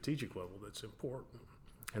at the strategic level that's important.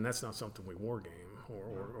 And that's not something we war game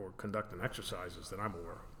or conduct in exercises that I'm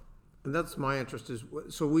aware of. And that's my interest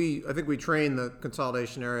I think we train the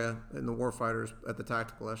consolidation area and the warfighters at the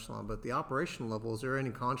tactical echelon, but at the operational level, is there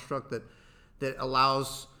any construct that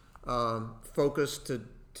allows focus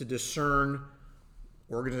to discern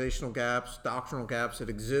organizational gaps, doctrinal gaps that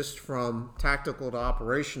exist from tactical to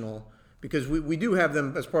operational? Because we do have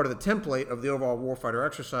them as part of the template of the overall warfighter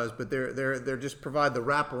exercise, but they're just provide the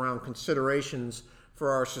wraparound considerations for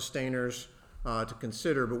our sustainers to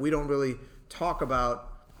consider, but we don't really talk about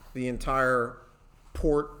the entire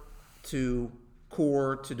port to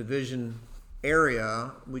corps to division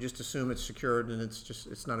area. We just assume it's secured and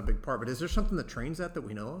it's not a big part. But is there something that trains that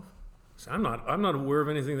we know of? So I'm not aware of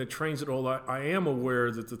anything that trains it all. I am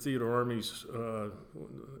aware that the Theater Army's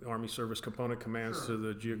Army Service Component Commands to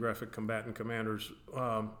the Geographic Combatant Commanders,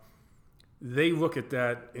 they look at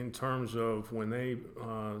that in terms of when they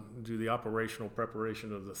do the operational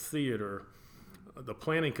preparation of the theater, the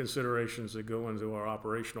planning considerations that go into our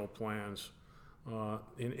operational plans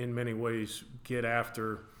in many ways get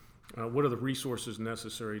after what are the resources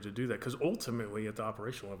necessary to do that. Because ultimately at the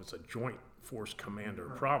operational level, it's a joint force commander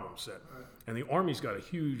problem set. And the Army's got a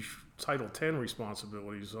huge Title X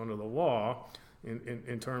responsibilities under the law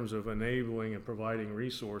in terms of enabling and providing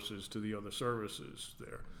resources to the other services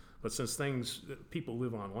there. But since people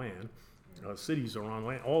live on land, cities are on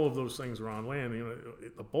land, all of those things are on land,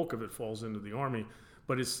 the bulk of it falls into the Army,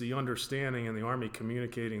 but it's the understanding and the Army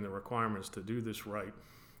communicating the requirements to do this right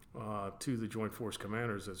to the Joint Force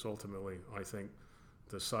Commanders that's ultimately, I think,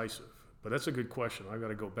 decisive. But that's a good question. I've got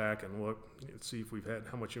to go back and look and see if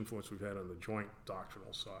how much influence we've had on the joint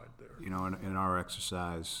doctrinal side there. In our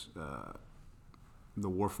exercise, the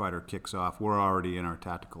warfighter kicks off. We're already in our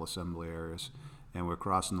tactical assembly areas, and we're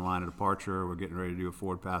crossing the line of departure. We're getting ready to do a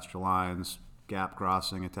forward pass to lines, gap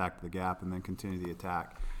crossing, attack the gap, and then continue the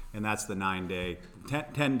attack. And that's the 9-day,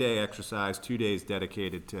 10-day exercise, 2 days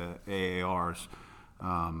dedicated to AARs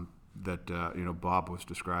that Bob was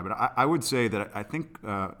describing. I would say that I think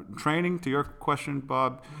training, to your question,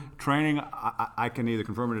 Bob, training, I can either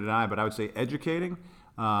confirm or deny, but I would say educating.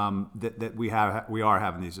 That we are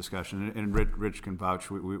having these discussions, and Rich can vouch.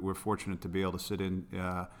 We're fortunate to be able to sit in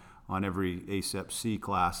on every ASEP-C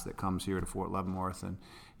class that comes here to Fort Leavenworth, and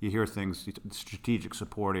you hear things, strategic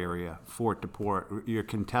support area, fort to port. You're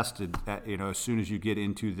contested, as soon as you get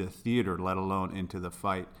into the theater, let alone into the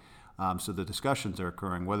fight. So the discussions are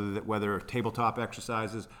occurring, whether tabletop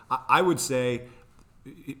exercises. I would say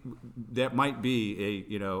that might be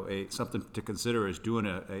a something to consider is doing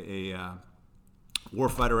a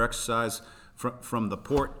warfighter exercise from the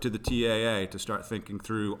port to the TAA to start thinking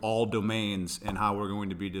through all domains and how we're going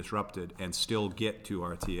to be disrupted and still get to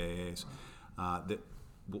our TAAs. That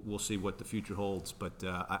we'll see what the future holds, but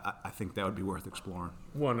I think that would be worth exploring.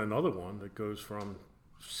 Another one that goes from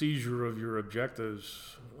seizure of your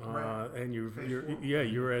objectives, and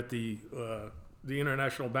you're at the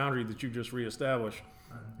international boundary that you just reestablished.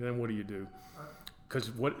 Then what do you do?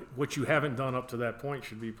 Because what you haven't done up to that point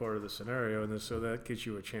should be part of the scenario, and so that gives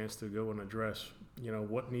you a chance to go and address,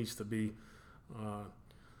 what needs to be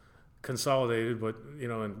consolidated, but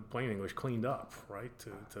in plain English, cleaned up, right,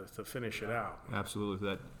 to finish it out.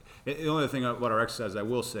 Absolutely. The only thing about our exercise, I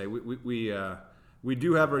will say, we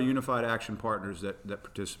do have our unified action partners that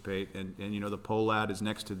participate, and the POLAD is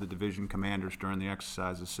next to the division commanders during the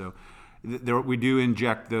exercises, so. We do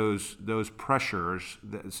inject those pressures,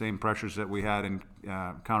 the same pressures that we had in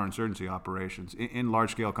counterinsurgency operations, in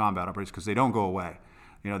large-scale combat operations, because they don't go away.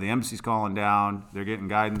 The embassy's calling down; they're getting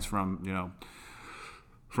guidance from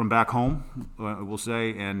back home, we'll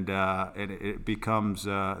say, and it becomes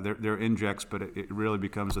they're injects, but it really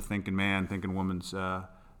becomes a thinking man, thinking woman's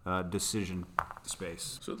decision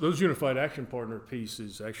space. So those unified action partner piece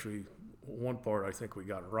is actually one part I think we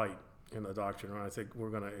got right in the doctrine, and I think we're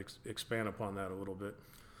going to expand upon that a little bit.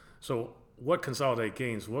 So what Consolidate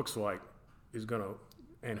Gains looks like is going to,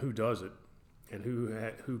 and who does it, and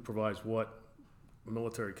who provides what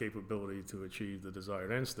military capability to achieve the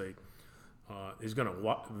desired end state, is going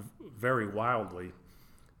to vary wildly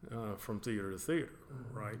from theater to theater,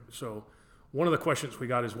 right? So one of the questions we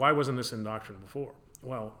got is, why wasn't this in doctrine before?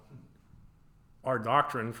 Well, our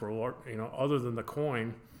doctrine for, other than the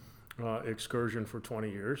COIN excursion for 20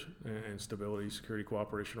 years and stability, security,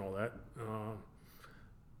 cooperation, all that,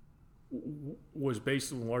 was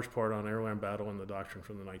based in large part on airland battle and the doctrine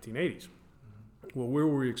from the 1980s. Well, where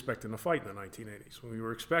were we expecting to fight in the 1980s? We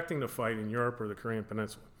were expecting to fight in Europe or the Korean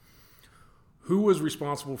Peninsula. Who was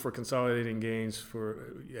responsible for consolidating gains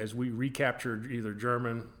as we recaptured either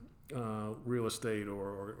German real estate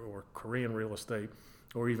or Korean real estate,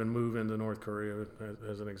 or even move into North Korea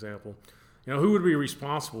as an example? Who would be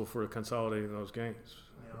responsible for consolidating those gains?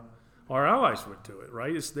 Our allies would do it,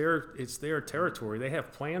 right? It's their territory. They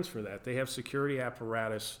have plans for that. They have security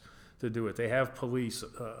apparatus to do it. They have police,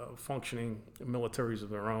 functioning militaries of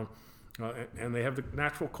their own, and they have the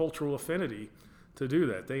natural cultural affinity to do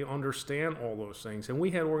that. They understand all those things. And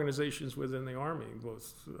we had organizations within the Army,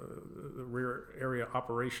 both the Rear Area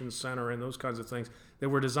Operations Center and those kinds of things, that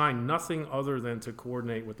were designed nothing other than to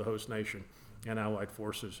coordinate with the host nation and allied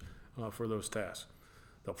forces for those tasks.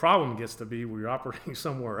 The problem gets to be we're operating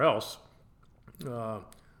somewhere else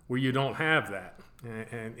where you don't have that,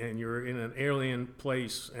 and you're in an alien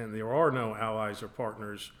place, and there are no allies or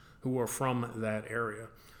partners who are from that area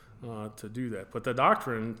to do that. But the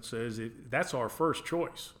doctrine says that's our first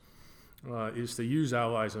choice, is to use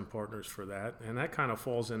allies and partners for that, and that kind of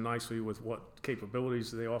falls in nicely with what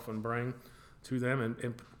capabilities they often bring to them,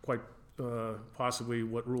 and quite possibly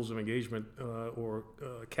what rules of engagement or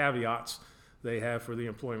caveats they have for the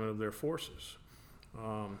employment of their forces.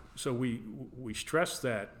 So we stress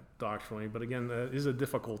that doctrinally, but again, that is a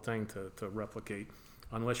difficult thing to replicate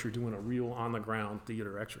unless you're doing a real on-the-ground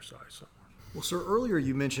theater exercise somewhere. Well, sir, earlier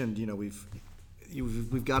you mentioned,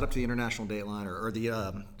 we've got up to the international date line, or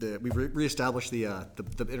we've reestablished the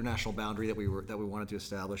international boundary that we wanted to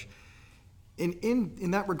establish.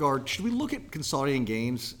 In that regard, should we look at consolidating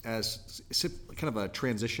gains as kind of a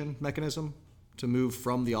transition mechanism to move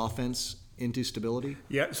from the offense into stability?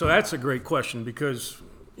 Yeah, so that's a great question, because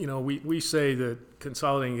we say that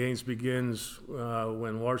consolidating gains begins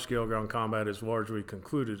when large-scale ground combat is largely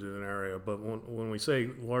concluded in an area. But when we say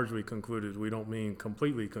largely concluded, we don't mean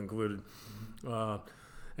completely concluded.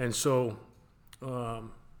 And so, in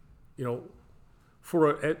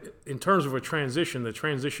terms of a transition, the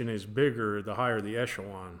transition is bigger the higher the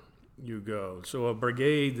echelon you go. So a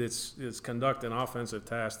brigade that's conducting offensive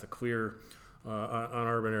tasks to clear an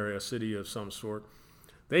urban area, a city of some sort,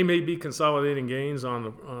 they may be consolidating gains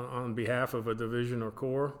on behalf of a division or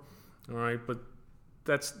corps, all right, but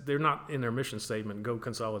they're not in their mission statement, go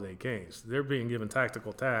consolidate gains. They're being given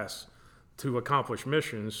tactical tasks to accomplish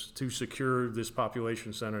missions to secure this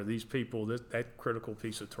population center, these people, that critical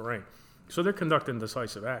piece of terrain. So they're conducting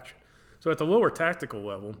decisive action. So at the lower tactical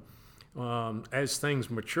level, as things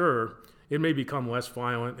mature, it may become less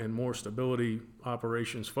violent and more stability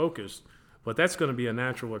operations focused, but that's going to be a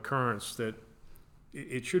natural occurrence that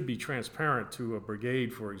it should be transparent to a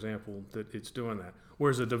brigade, for example, that it's doing that.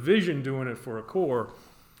 Whereas a division doing it for a corps,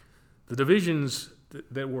 the divisions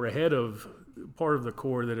that were ahead of part of the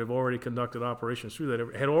corps that have already conducted operations through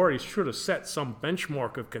that should have set some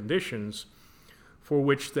benchmark of conditions for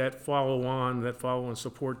which that follow on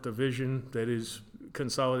support division that is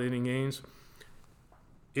consolidating gains,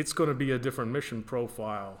 it's going to be a different mission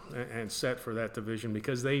profile and set for that division,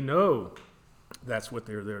 because they know that's what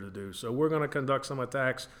they're there to do. So we're going to conduct some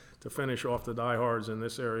attacks to finish off the diehards in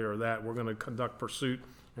this area or that. We're going to conduct pursuit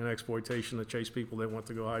and exploitation to chase people that want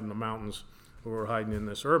to go hide in the mountains who are hiding in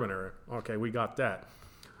this urban area. Okay, we got that.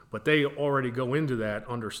 But they already go into that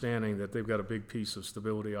understanding that they've got a big piece of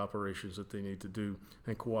stability operations that they need to do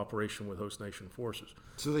in cooperation with host nation forces.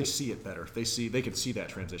 So they see it better. They can see that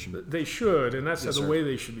transition. They should, and that's the way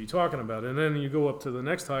they should be talking about it. And then you go up to the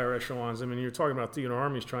next higher echelons. I mean, you're talking about theater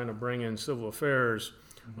armies trying to bring in civil affairs,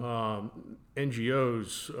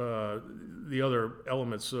 NGOs, the other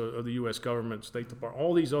elements of the U.S. government, State Department,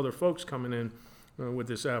 all these other folks coming in with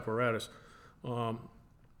this apparatus. And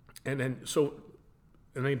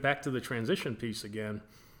then back to the transition piece again,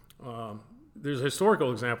 there's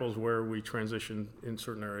historical examples where we transitioned in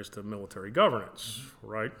certain areas to military governance,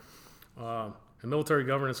 right? And military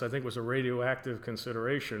governance, I think, was a radioactive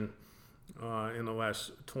consideration in the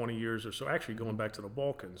last 20 years or so, actually going back to the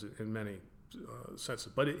Balkans in many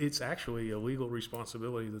senses. But it's actually a legal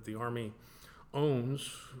responsibility that the Army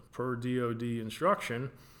owns per DOD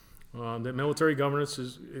instruction. That military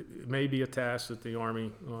governance may be a task that the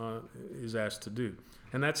Army is asked to do.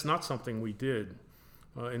 And that's not something we did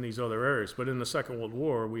in these other areas. But in the Second World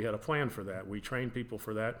War, we had a plan for that. We trained people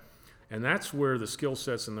for that. And that's where the skill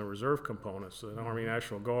sets and the reserve components, the Army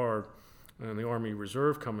National Guard and the Army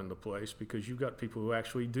Reserve come into place, because you've got people who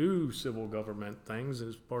actually do civil government things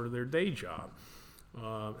as part of their day job.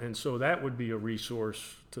 And so that would be a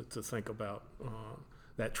resource to think about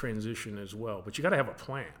that transition as well. But you got to have a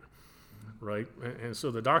plan, right? And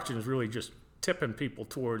so the doctrine is really just tipping people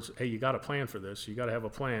towards, hey, you got to plan for this, you got to have a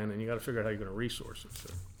plan, and you got to figure out how you're going to resource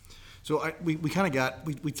it. So we kind of got,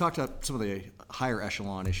 we talked about some of the higher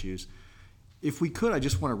echelon issues. If we could, I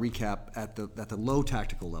just want to recap at the low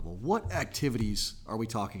tactical level. What activities are we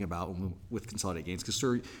talking about with Consolidated Gains? Because,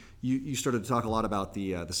 sir, you started to talk a lot about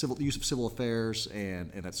the use of civil affairs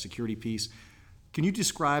and that security piece. Can you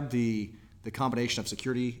describe the combination of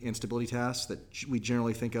security and stability tasks that we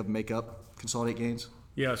generally think of make up Consolidated Gains?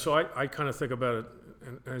 Yeah, so I kind of think about it,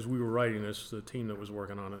 and as we were writing this, the team that was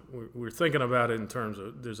working on it, we were thinking about it in terms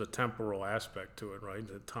of there's a temporal aspect to it, right,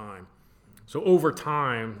 the time. So over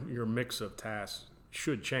time, your mix of tasks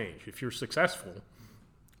should change. If you're successful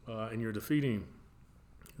and you're defeating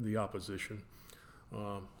the opposition,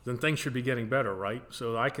 then things should be getting better, right?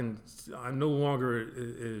 So I'm no longer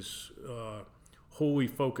is wholly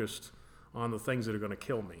focused on the things that are going to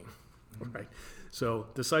kill me, right? So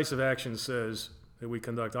decisive action says that we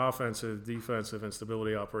conduct offensive, defensive, and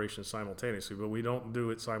stability operations simultaneously, but we don't do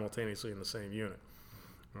it simultaneously in the same unit,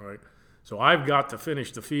 all right? So I've got to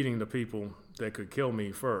finish defeating the people that could kill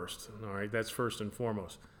me first, all right? That's first and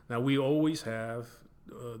foremost. Now, we always have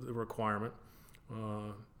the requirement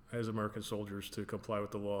as American soldiers to comply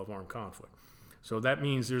with the law of armed conflict. So that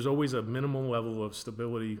means there's always a minimum level of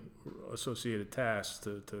stability associated tasks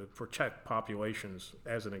to protect populations,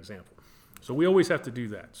 as an example. So we always have to do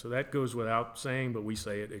that. So that goes without saying, but we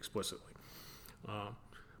say it explicitly.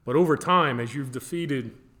 But over time, as you've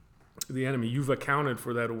defeated the enemy, you've accounted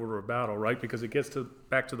for that order of battle, right? Because it gets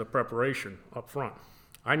back to the preparation up front.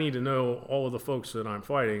 I need to know all of the folks that I'm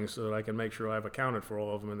fighting so that I can make sure I've accounted for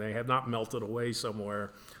all of them and they have not melted away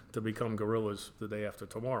somewhere to become guerrillas the day after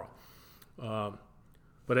tomorrow.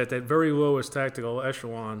 But at that very lowest tactical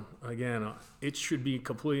echelon, again, it should be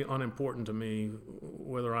completely unimportant to me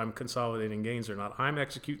whether I'm consolidating gains or not. I'm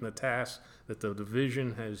executing the task that the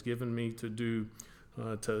division has given me to do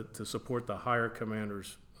to support the higher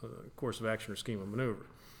commander's course of action or scheme of maneuver.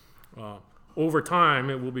 Over time,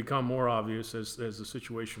 it will become more obvious as the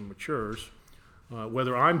situation matures,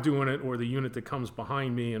 whether I'm doing it or the unit that comes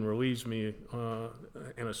behind me and relieves me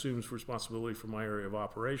and assumes responsibility for my area of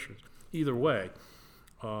operations. Either way,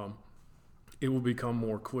 it will become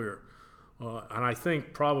more clear. And I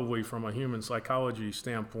think probably from a human psychology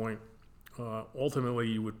standpoint, ultimately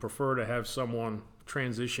you would prefer to have someone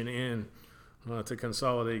transition in to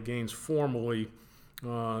Consolidated Gains formally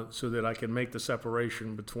so that I can make the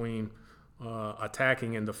separation between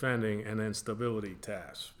attacking and defending and then stability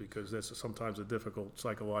tasks, because that's sometimes a difficult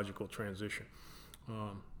psychological transition.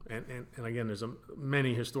 And again, there's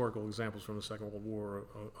many historical examples from the Second World War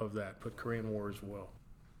of that, but Korean War as well.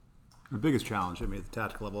 The biggest challenge, at the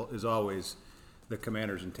tactical level, is always the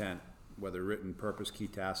commander's intent, whether written, purpose, key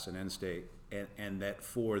tasks, and end state, and that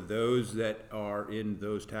for those that are in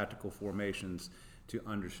those tactical formations to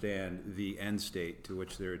understand the end state to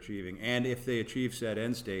which they're achieving. And if they achieve said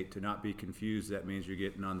end state, to not be confused, that means you're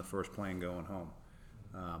getting on the first plane going home.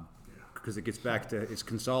 Because it gets back to, it's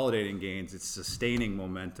consolidating gains, it's sustaining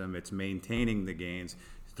momentum, it's maintaining the gains.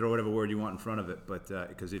 Throw whatever word you want in front of it, but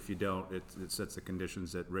because if you don't, it sets the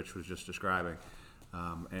conditions that Rich was just describing,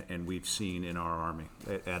 and we've seen in our Army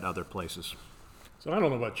at other places. So I don't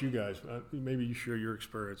know about you guys, maybe you share your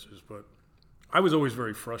experiences, but I was always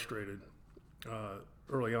very frustrated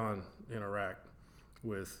early on in Iraq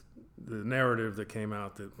with the narrative that came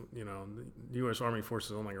out that, the U.S. Army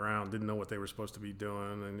forces on the ground didn't know what they were supposed to be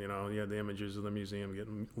doing, and, you had the images of the museum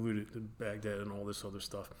getting looted in Baghdad and all this other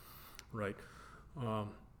stuff, right?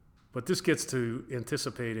 But this gets to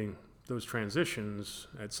anticipating those transitions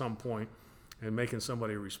at some point and making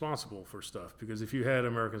somebody responsible for stuff. Because if you had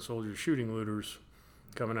American soldiers shooting looters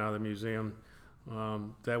coming out of the museum,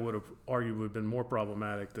 that would have arguably been more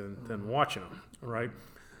problematic than watching them, right?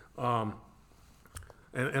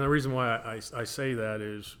 And the reason why I say that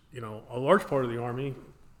is, a large part of the Army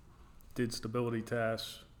did stability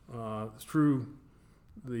tasks through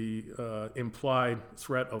the implied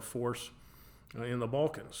threat of force in the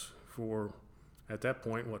Balkans for, at that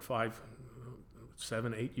point, 5,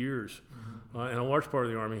 7, 8 years. And a large part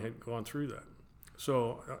of the Army had gone through that.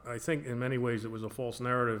 So I think in many ways it was a false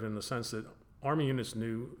narrative in the sense that Army units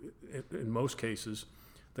knew, in most cases,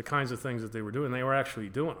 the kinds of things that they were doing. They were actually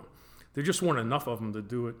doing them. There just weren't enough of them to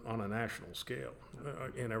do it on a national scale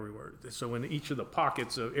in everywhere. So in each of the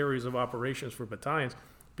pockets of areas of operations for battalions,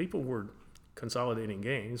 people were consolidating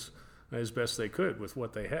gains as best they could with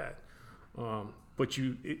what they had. But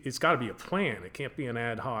it's got to be a plan. It can't be an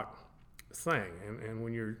ad hoc thing. And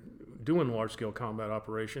when you're doing large-scale combat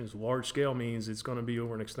operations, large-scale means it's going to be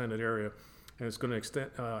over an extended area, and it's going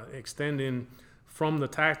to extend in from the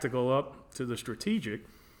tactical up to the strategic,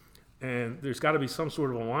 and there's got to be some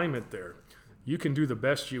sort of alignment there. You can do the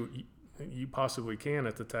best you possibly can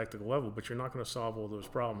at the tactical level, but you're not going to solve all those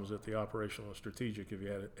problems at the operational and strategic if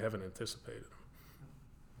you haven't anticipated them.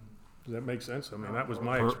 Does that make sense? I mean, that was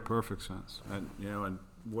my experience. Perfect sense. And, and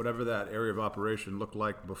whatever that area of operation looked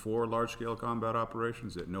like before large-scale combat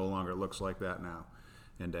operations, it no longer looks like that now.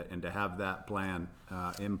 And to have that plan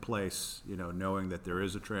in place, knowing that there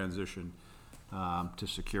is a transition to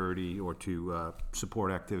security or to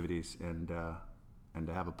support activities, and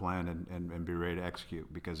to have a plan and be ready to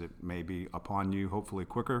execute, because it may be upon you hopefully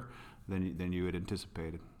quicker than you had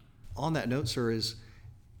anticipated. On that note, sir,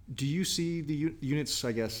 do you see the units,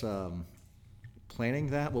 I guess, planning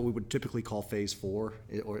that, what we would typically call phase 4?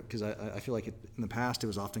 Or because I feel like in the past it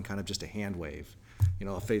was often kind of just a hand wave.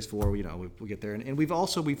 A phase 4, we get there. And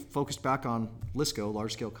we've focused back on LSCO,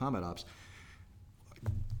 large scale combat ops.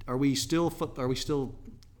 Are we still,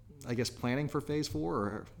 I guess, planning for phase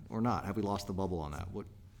 4 or not? Have we lost the bubble on that? Do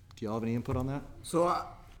y'all have any input on that? So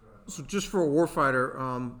just for a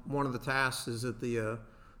warfighter, one of the tasks is that the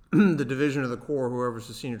the division of the Corps, whoever's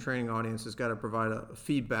the senior training audience, has got to provide a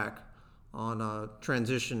feedback on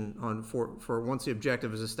transition for once the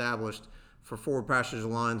objective is established, for forward passage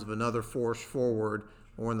lines of another force forward,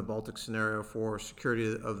 or in the Baltic scenario for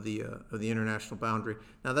security of the international boundary.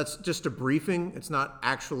 Now that's just a briefing. It's not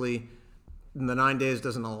actually, the 9 days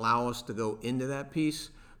doesn't allow us to go into that piece,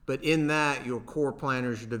 but in that your Corps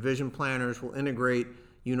planners, your division planners will integrate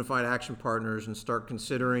unified action partners and start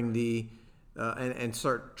considering and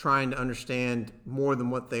start trying to understand more than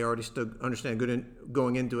what they already understand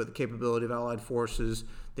going into it, the capability of allied forces,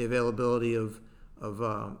 the availability of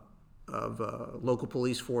local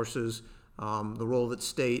police forces, the role that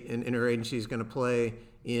state and interagency is going to play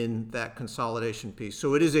in that consolidation piece.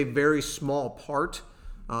 So it is a very small part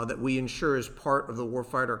that we ensure is part of the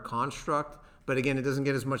warfighter construct, but again, it doesn't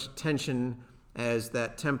get as much attention as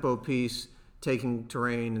that tempo piece, taking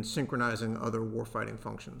terrain and synchronizing other warfighting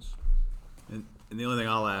functions. And the only thing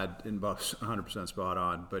I'll add, and Buff's 100% spot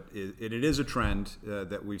on, but it is a trend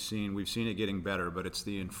that we've seen. We've seen it getting better, but it's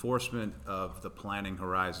the enforcement of the planning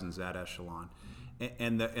horizons at echelon.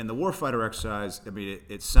 And the warfighter exercise, I mean,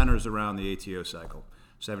 it centers around the ATO cycle,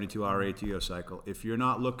 72-hour ATO cycle. If you're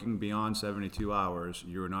not looking beyond 72 hours,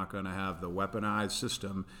 you're not going to have the weaponized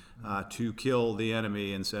system to kill the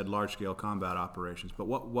enemy in said large-scale combat operations. But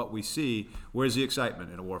what we see, where's the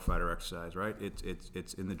excitement in a warfighter exercise, right?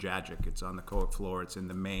 It's in the JAGIC, it's on the COIC floor, it's in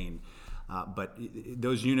the main. But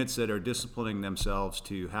those units that are disciplining themselves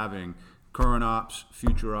to having current ops,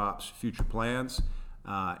 future plans,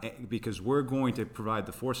 because we're going to provide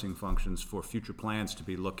the forcing functions for future plans to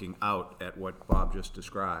be looking out at what Bob just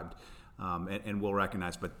described, and we'll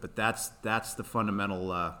recognize. But that's the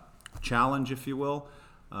fundamental challenge, if you will.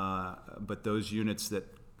 But those units that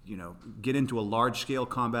get into a large-scale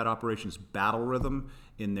combat operations battle rhythm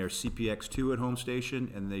in their CPX-2 at home station,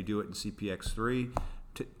 and they do it in CPX-3,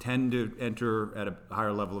 tend to enter at a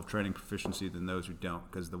higher level of training proficiency than those who don't,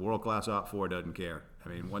 because the world-class Op-4 doesn't care. I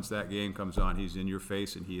mean, once that game comes on, he's in your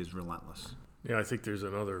face and he is relentless. Yeah, I think there's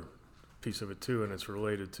another piece of it too, and it's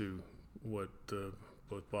related to what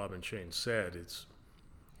both Bob and Shane said. It's,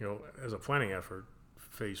 as a planning effort,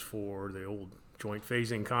 phase 4, the old joint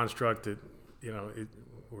phasing construct, that,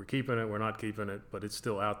 we're keeping it, we're not keeping it, but it's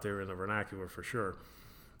still out there in the vernacular for sure.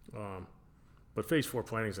 But phase 4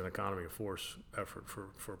 planning is an economy of force effort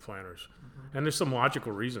for planners. Mm-hmm. And there's some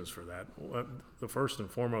logical reasons for that. The first and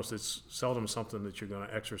foremost, it's seldom something that you're going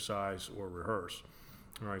to exercise or rehearse.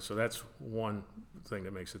 All right, so that's one thing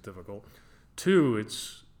that makes it difficult. 2,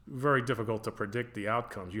 it's very difficult to predict the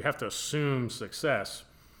outcomes. You have to assume success.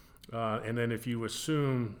 And then if you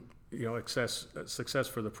assume, success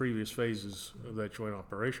for the previous phases of that joint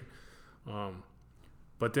operation,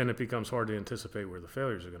 but then it becomes hard to anticipate where the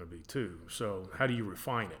failures are going to be too. So how do you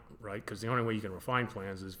refine it, right? Because the only way you can refine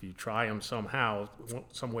plans is if you try them somehow,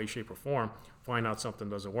 some way, shape, or form, find out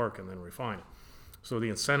something doesn't work, and then refine it. So the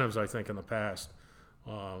incentives, I think, in the past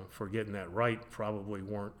for getting that right probably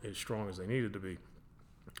weren't as strong as they needed to be.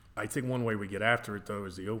 I think one way we get after it, though,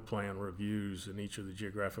 is the O-plan reviews in each of the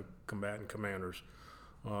geographic combatant commanders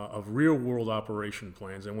of real-world operation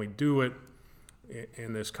plans, and we do it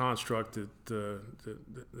in this construct that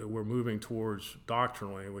we're moving towards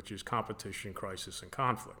doctrinally, which is competition, crisis, and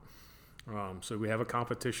conflict. So we have a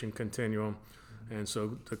competition continuum. And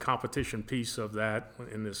so the competition piece of that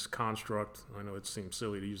in this construct, I know it seems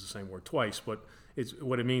silly to use the same word twice, but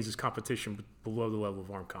what it means is competition below the level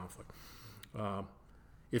of armed conflict.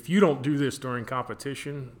 If you don't do this during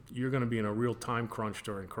competition, you're going to be in a real time crunch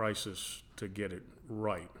during crisis to get it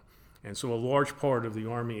right. And so a large part of the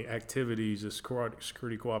Army activities is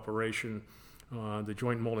security cooperation, the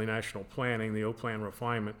joint multinational planning, the O-plan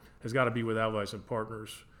refinement, has got to be with allies and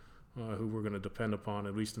partners who we're going to depend upon,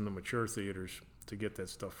 at least in the mature theaters, to get that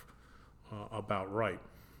stuff about right.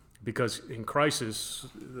 Because in crisis,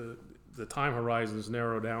 the time horizons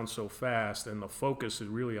narrow down so fast, and the focus is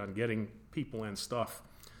really on getting people and stuff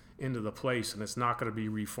into the place, and it's not going to be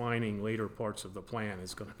refining later parts of the plan.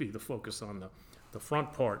 It's going to be the focus on the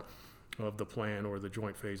front part of the plan or the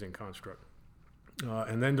joint phasing construct.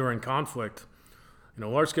 And then during conflict,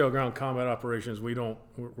 large-scale ground combat operations,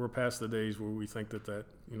 we're past the days where we think that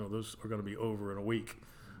those are going to be over in a week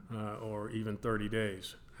or even 30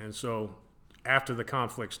 days. And so after the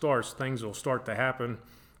conflict starts, things will start to happen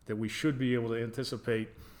that we should be able to anticipate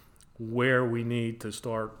where we need to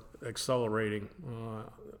start accelerating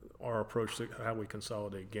our approach to how we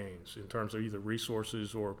consolidate gains in terms of either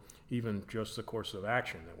resources or even just the course of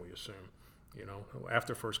action that we assume.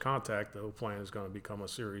 After first contact, the whole plan is going to become a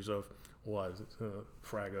series of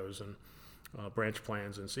fragos and branch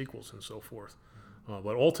plans and sequels and so forth.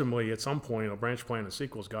 But ultimately, at some point, a branch plan and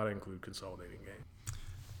sequel's got to include consolidating gains.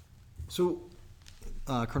 So,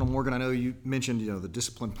 Colonel Morgan, I know you mentioned the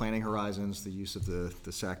discipline planning horizons, the use of the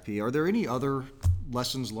SACP. Are there any other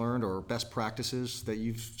lessons learned or best practices that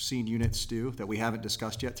you've seen units do that we haven't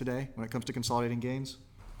discussed yet today when it comes to consolidating gains?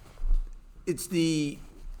 It's the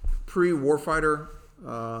pre-warfighter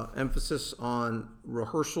emphasis on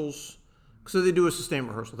rehearsals. So they do a sustainment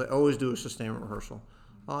rehearsal. They always do a sustainment rehearsal.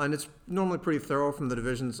 And it's normally pretty thorough from the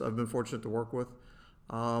divisions I've been fortunate to work with.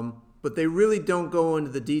 But they really don't go into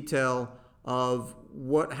the detail of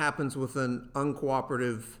what happens with an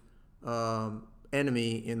uncooperative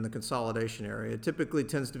enemy in the consolidation area. It typically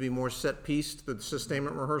tends to be more set-pieced, the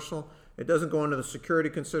sustainment rehearsal. It doesn't go into the security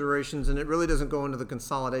considerations, and it really doesn't go into the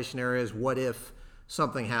consolidation areas. What if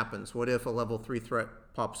something happens? What if a level 3 threat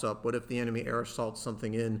pops up? What if the enemy air assaults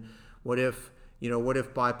something in? What if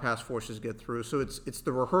bypass forces get through? So it's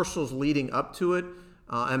the rehearsals leading up to it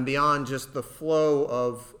and beyond just the flow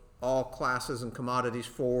of all classes and commodities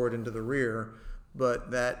forward into the rear.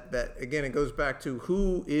 But that again, it goes back to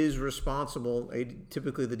who is responsible,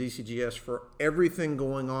 typically the DCGS, for everything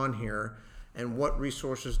going on here, and what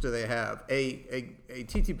resources do they have. A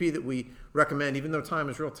TTP that we recommend, even though time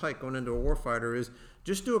is real tight going into a warfighter, is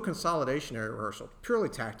just do a consolidation area rehearsal, purely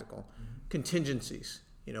tactical. Contingencies.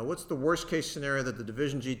 What's the worst case scenario that the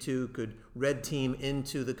Division G2 could red team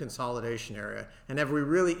into the consolidation area? And have we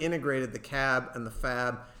really integrated the CAB and the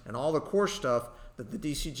FAB and all the core stuff that the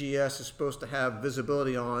DCGS is supposed to have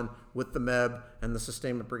visibility on with the MEB and the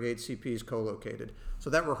Sustainment Brigade CPs co-located? So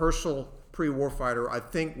that rehearsal pre-warfighter, I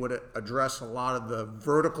think, would address a lot of the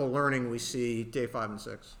vertical learning we see day 5 and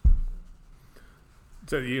 6.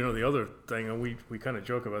 So, the other thing, and we kind of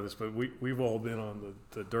joke about this, but we've all been on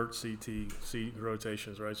the DIRT CT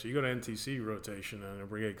rotations, right? So you go to NTC rotation and a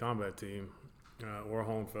brigade combat team, or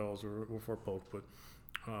Hohenfels or Fort Polk, but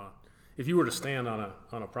if you were to stand on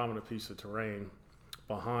a prominent piece of terrain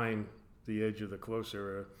behind the edge of the close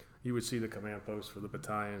area, you would see the command posts for the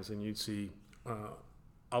battalions, and you'd see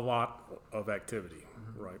a lot of activity,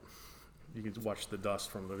 right? You could watch the dust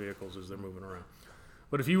from the vehicles as they're moving around.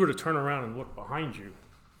 But if you were to turn around and look behind you,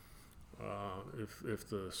 if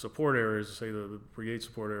the support areas, say the brigade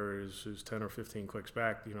support area is 10 or 15 clicks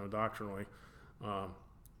back, doctrinally,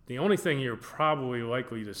 the only thing you're probably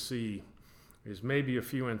likely to see is maybe a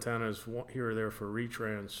few antennas here or there for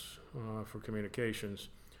retrans, for communications,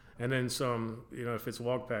 and then some, if it's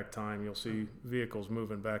log pack time, you'll see vehicles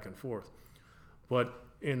moving back and forth. But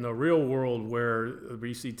in the real world, where the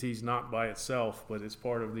BCT is not by itself, but it's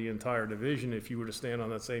part of the entire division, if you were to stand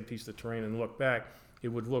on that same piece of terrain and look back, it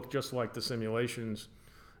would look just like the simulations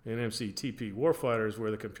in MCTP warfighters,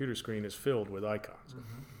 where the computer screen is filled with icons,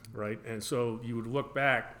 right? And so you would look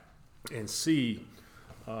back and see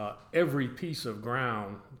every piece of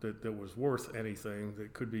ground that was worth anything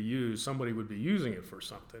that could be used. Somebody would be using it for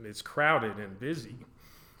something. It's crowded and busy.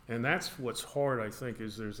 And that's what's hard, I think,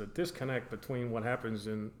 is there's a disconnect between what happens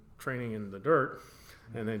in training in the dirt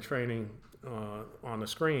and then training on the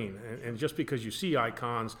screen. And just because you see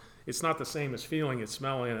icons, it's not the same as feeling it,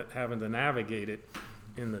 smelling it, having to navigate it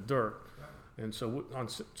in the dirt. And so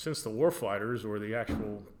since the warfighters, or the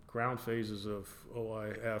actual ground phases of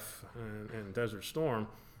OIF and Desert Storm,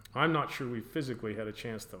 I'm not sure we physically had a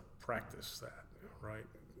chance to practice that, right?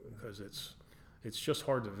 Because it's just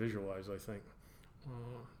hard to visualize, I think,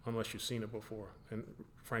 unless you've seen it before. And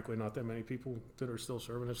frankly, not that many people that are still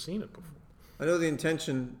serving have seen it before. I know the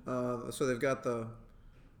intention, so they've got the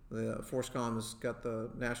FORSCOM has got the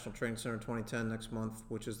National Training Center 2010 next month,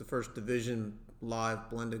 which is the first division live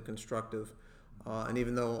blended constructive. And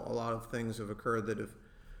even though a lot of things have occurred that have,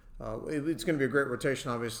 it's going to be a great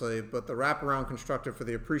rotation, obviously, but the wraparound constructive for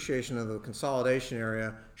the appreciation of the consolidation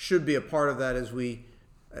area should be a part of that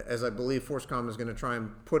as I believe FORSCOM is going to try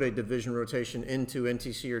and put a division rotation into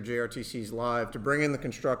NTC or JRTC's live to bring in the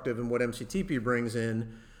constructive and what MCTP brings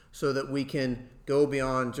in, so that we can go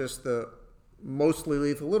beyond just the mostly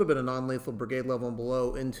lethal, a little bit of non-lethal brigade level and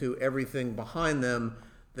below, into everything behind them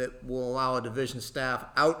that will allow a division staff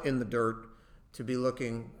out in the dirt to be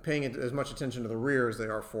paying as much attention to the rear as they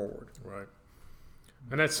are forward. Right.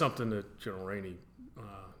 And that's something that General Rainey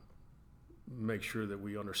makes sure that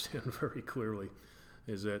we understand very clearly,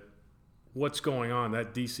 is that what's going on,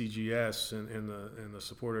 that DCGS and the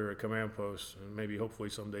support area command post, and maybe hopefully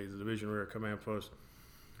someday the division rear command post,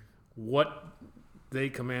 what they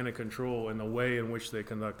command and control and the way in which they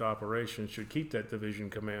conduct operations should keep that division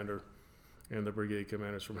commander and the brigade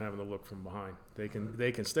commanders from having to look from behind. They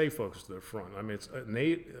can stay focused to the front. I mean, it's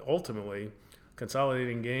ultimately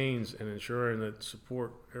consolidating gains and ensuring that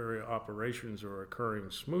support area operations are occurring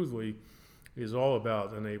smoothly is all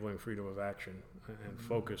about enabling freedom of action and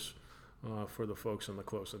focus for the folks in the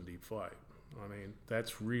close and deep fight. I mean,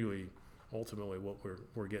 that's really ultimately what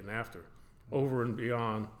we're getting after, over and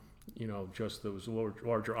beyond, just those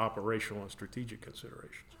larger operational and strategic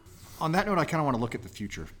considerations. On that note, I kind of want to look at the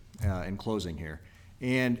future in closing here.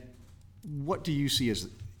 And what do you see as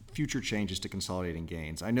future changes to consolidating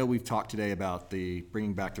gains? I know we've talked today about the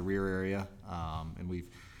bringing back the rear area, and we've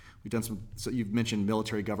done some. So you've mentioned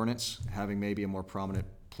military governance having maybe a more prominent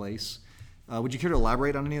place. Would you care to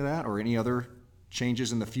elaborate on any of that, or any other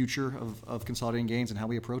changes in the future of consolidating gains and how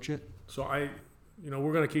we approach it? So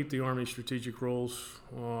we're going to keep the Army strategic roles,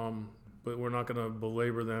 but we're not going to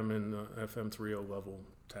belabor them in the FM 3.0 level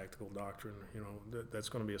tactical doctrine. That's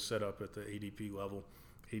going to be a setup at the ADP level,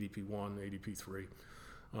 ADP 1, ADP 3.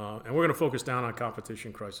 And we're going to focus down on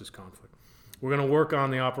competition, crisis, conflict. We're going to work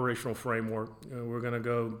on the operational framework. We're going to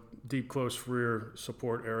go deep, close rear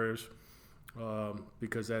support areas,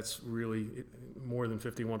 because that's really more than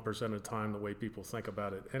 51% of the time the way people think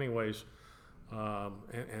about it anyways.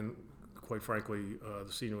 And quite frankly,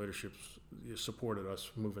 the senior leadership supported us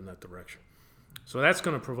move in that direction. So that's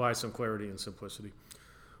going to provide some clarity and simplicity.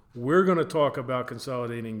 We're going to talk about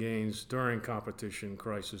consolidating gains during competition,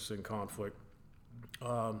 crisis, and conflict.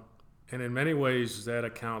 And in many ways, that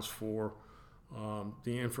accounts for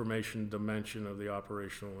the information dimension of the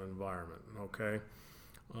operational environment, okay?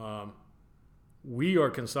 We are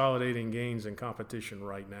consolidating gains in competition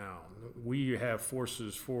right now. We have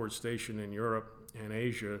forces forward stationed in Europe and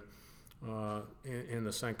Asia in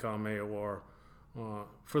the CENTCOM AOR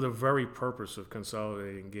for the very purpose of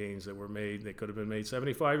consolidating gains that were made. They could have been made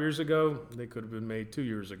 75 years ago. They could have been made 2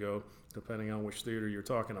 years ago, depending on which theater you're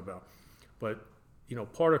talking about. But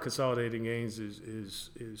part of consolidating gains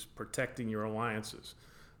is protecting your alliances,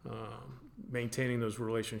 maintaining those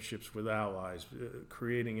relationships with allies,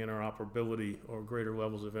 creating interoperability or greater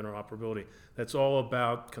levels of interoperability. That's all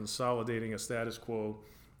about consolidating a status quo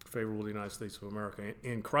favorable to the United States of America.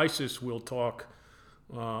 In crisis, we'll talk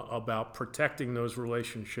about protecting those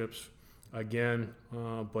relationships again,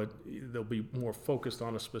 but they'll be more focused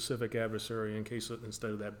on a specific adversary instead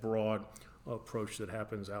of that broad approach that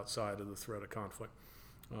happens outside of the threat of conflict.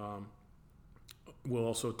 We'll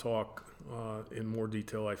also talk in more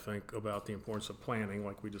detail, I think, about the importance of planning,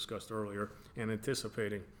 like we discussed earlier, and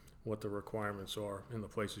anticipating what the requirements are in the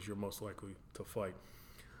places you're most likely to fight.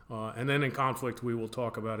 And then in conflict, we will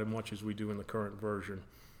talk about it much as we do in the current version,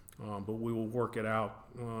 but we will work it out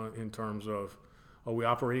in terms of, are we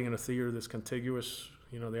operating in a theater that's contiguous?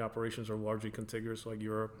 The operations are largely contiguous like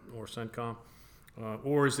Europe or CENTCOM,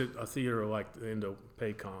 or is it a theater like the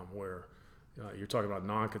Indo-PACOM where you're talking about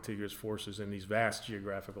non-contiguous forces in these vast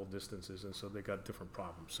geographical distances, and so they got different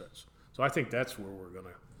problem sets. So I think that's where we're going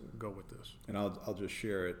to go with this. And I'll just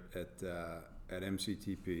share it at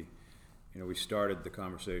MCTP. We started the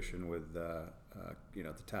conversation with the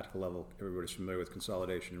tactical level. Everybody's familiar with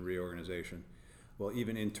consolidation and reorganization. Well,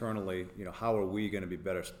 even internally, how are we going to be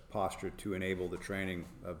better postured to enable the training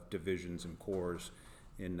of divisions and corps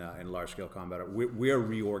in large-scale combat? We're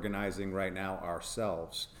reorganizing right now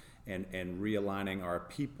ourselves and realigning our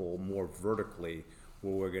people more vertically,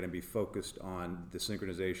 where we're going to be focused on the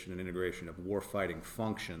synchronization and integration of warfighting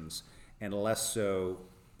functions and less so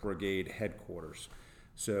brigade headquarters.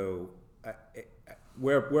 So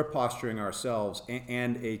we're posturing ourselves,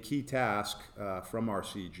 and a key task from our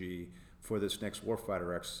CG for this next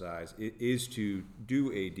warfighter exercise is to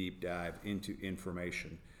do a deep dive into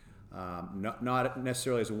information. Not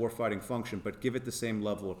necessarily as a warfighting function, but give it the same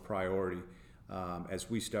level of priority as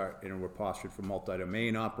we start, we're postured for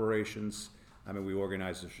multi-domain operations. I mean, we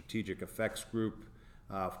organize a strategic effects group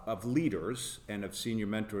of leaders and of senior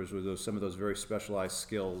mentors with some of those very specialized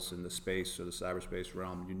skills in the space or the cyberspace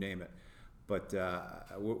realm, you name it. But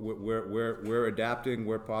we're adapting,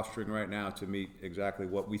 we're posturing right now to meet exactly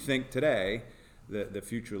what we think today the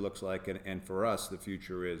future looks like, and for us, the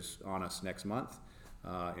future is on us next month.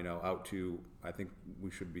 Out to, I think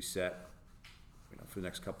we should be set, for the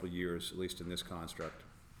next couple of years, at least in this construct,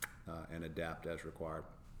 and adapt as required.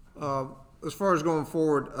 As far as going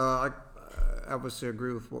forward, I obviously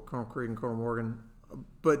agree with what Colonel Creed and Colonel Morgan,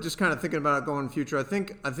 but just kind of thinking about it going in the future, I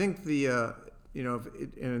think the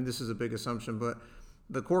and this is a big assumption, but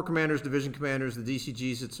the Corps commanders, division commanders, the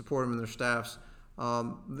DCGs that support them and their staffs,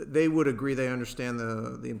 they would agree. They understand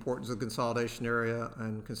the importance of the consolidation area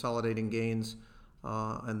and consolidating gains,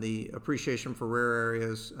 and the appreciation for rare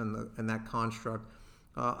areas and that construct.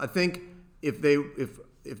 I think if they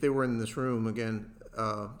were in this room again,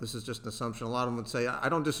 this is just an assumption. A lot of them would say, I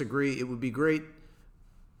don't disagree. It would be great,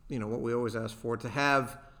 what we always ask for, to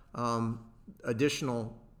have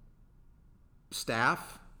additional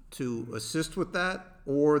staff to assist with that,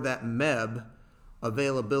 or that MEB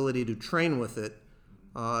availability to train with it,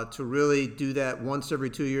 to really do that once every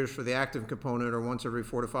 2 years for the active component, or once every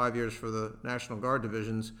 4 to 5 years for the National Guard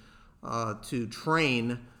divisions, to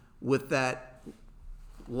train with that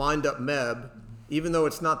lined up MEB, even though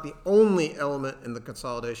it's not the only element in the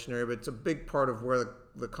consolidation area, but it's a big part of where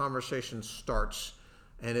the conversation starts,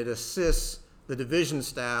 and it assists the division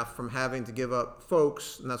staff from having to give up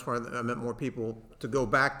folks, and that's why I meant more people, to go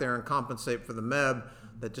back there and compensate for the MEB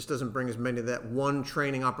that just doesn't bring as many of that one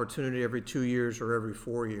training opportunity every 2 years or every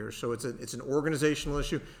 4 years. So it's an organizational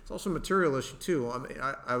issue. It's also a material issue too. I mean,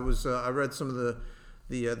 I read some of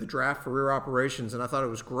the draft for rear operations, and I thought it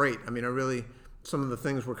was great. I mean, some of the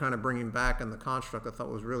things we're kind of bringing back in the construct I thought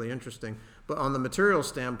was really interesting. But on the material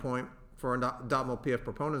standpoint, for DOTMO PF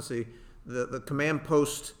proponency, the command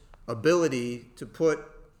post ability to put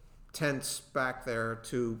tents back there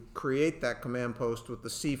to create that command post with the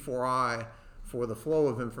C4I for the flow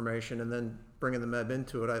of information, and then bringing the MEB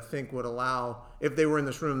into it, I think would allow, if they were in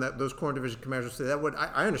this room, that those Corps Division commanders would say,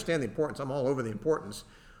 I understand the importance, I'm all over the importance,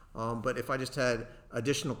 but if I just had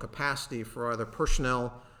additional capacity for either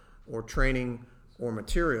personnel or training or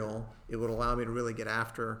material, it would allow me to really get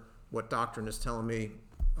after what doctrine is telling me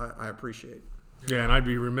I appreciate. Yeah, and I'd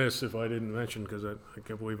be remiss if I didn't mention, because I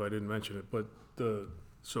can't believe I didn't mention it, but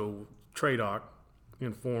so TRADOC,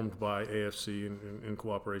 informed by AFC in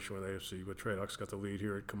cooperation with AFC, but TRADOC's got the lead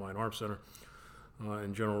here at Combined Arms Center,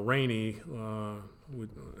 and General Rainey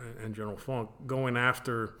and General Funk going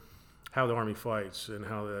after how the Army fights and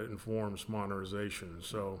how that informs modernization.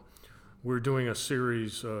 So we're doing a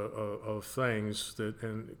series of things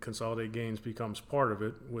and Consolidate Gains becomes part of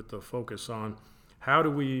it, with the focus on how do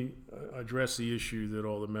we address the issue that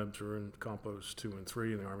all the MEBs are in Compos 2 and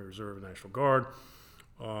 3 in the Army Reserve and National Guard.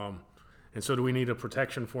 And so do we need a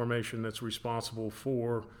protection formation that's responsible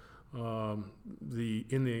for in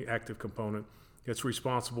the active component, that's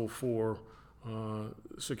responsible for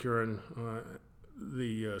securing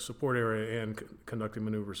the support area and conducting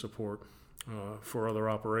maneuver support for other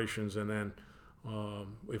operations. And then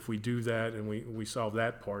if we do that and we solve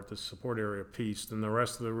that part, the support area piece, then the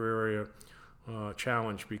rest of the rear area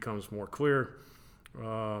challenge becomes more clear.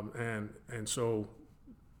 And so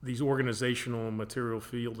these organizational and material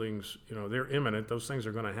fieldings, they're imminent. Those things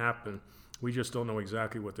are going to happen. We just don't know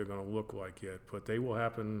exactly what they're going to look like yet, but they will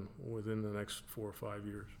happen within the next 4 or 5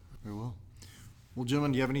 years. Very well. Well,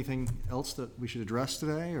 gentlemen, do you have anything else that we should address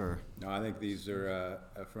today, or? No, I think these are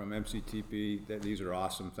from MCTP. These are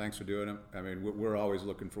awesome. Thanks for doing them. I mean, we're always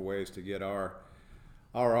looking for ways to get our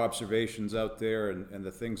observations out there and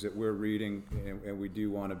the things that we're reading, and we do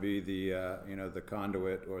want to be the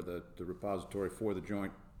conduit or the repository for the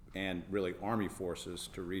joint and really Army forces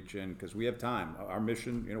to reach in, because we have time. Our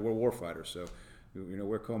mission, we're warfighters, so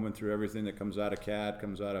we're combing through everything that comes out of CAD,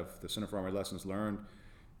 comes out of the Center for Army Lessons Learned,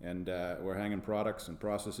 and we're hanging products and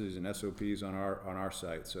processes and SOPs on our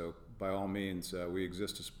site. So by all means, we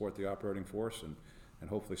exist to support the operating force, and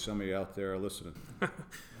hopefully some of you out there are listening.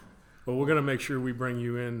 Well, we're going to make sure we bring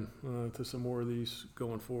you in to some more of these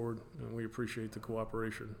going forward, and we appreciate the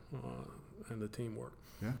cooperation and the teamwork.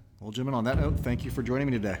 Yeah. Well, gentlemen, on that note, thank you for joining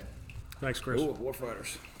me today. Thanks, Chris. Cool,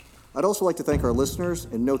 warfighters. I'd also like to thank our listeners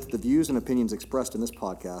and note that the views and opinions expressed in this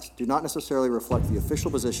podcast do not necessarily reflect the official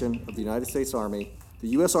position of the United States Army, the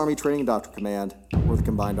U.S. Army Training and Doctrine Command, or the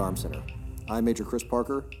Combined Arms Center. I'm Major Chris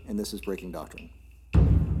Parker, and this is Breaking Doctrine.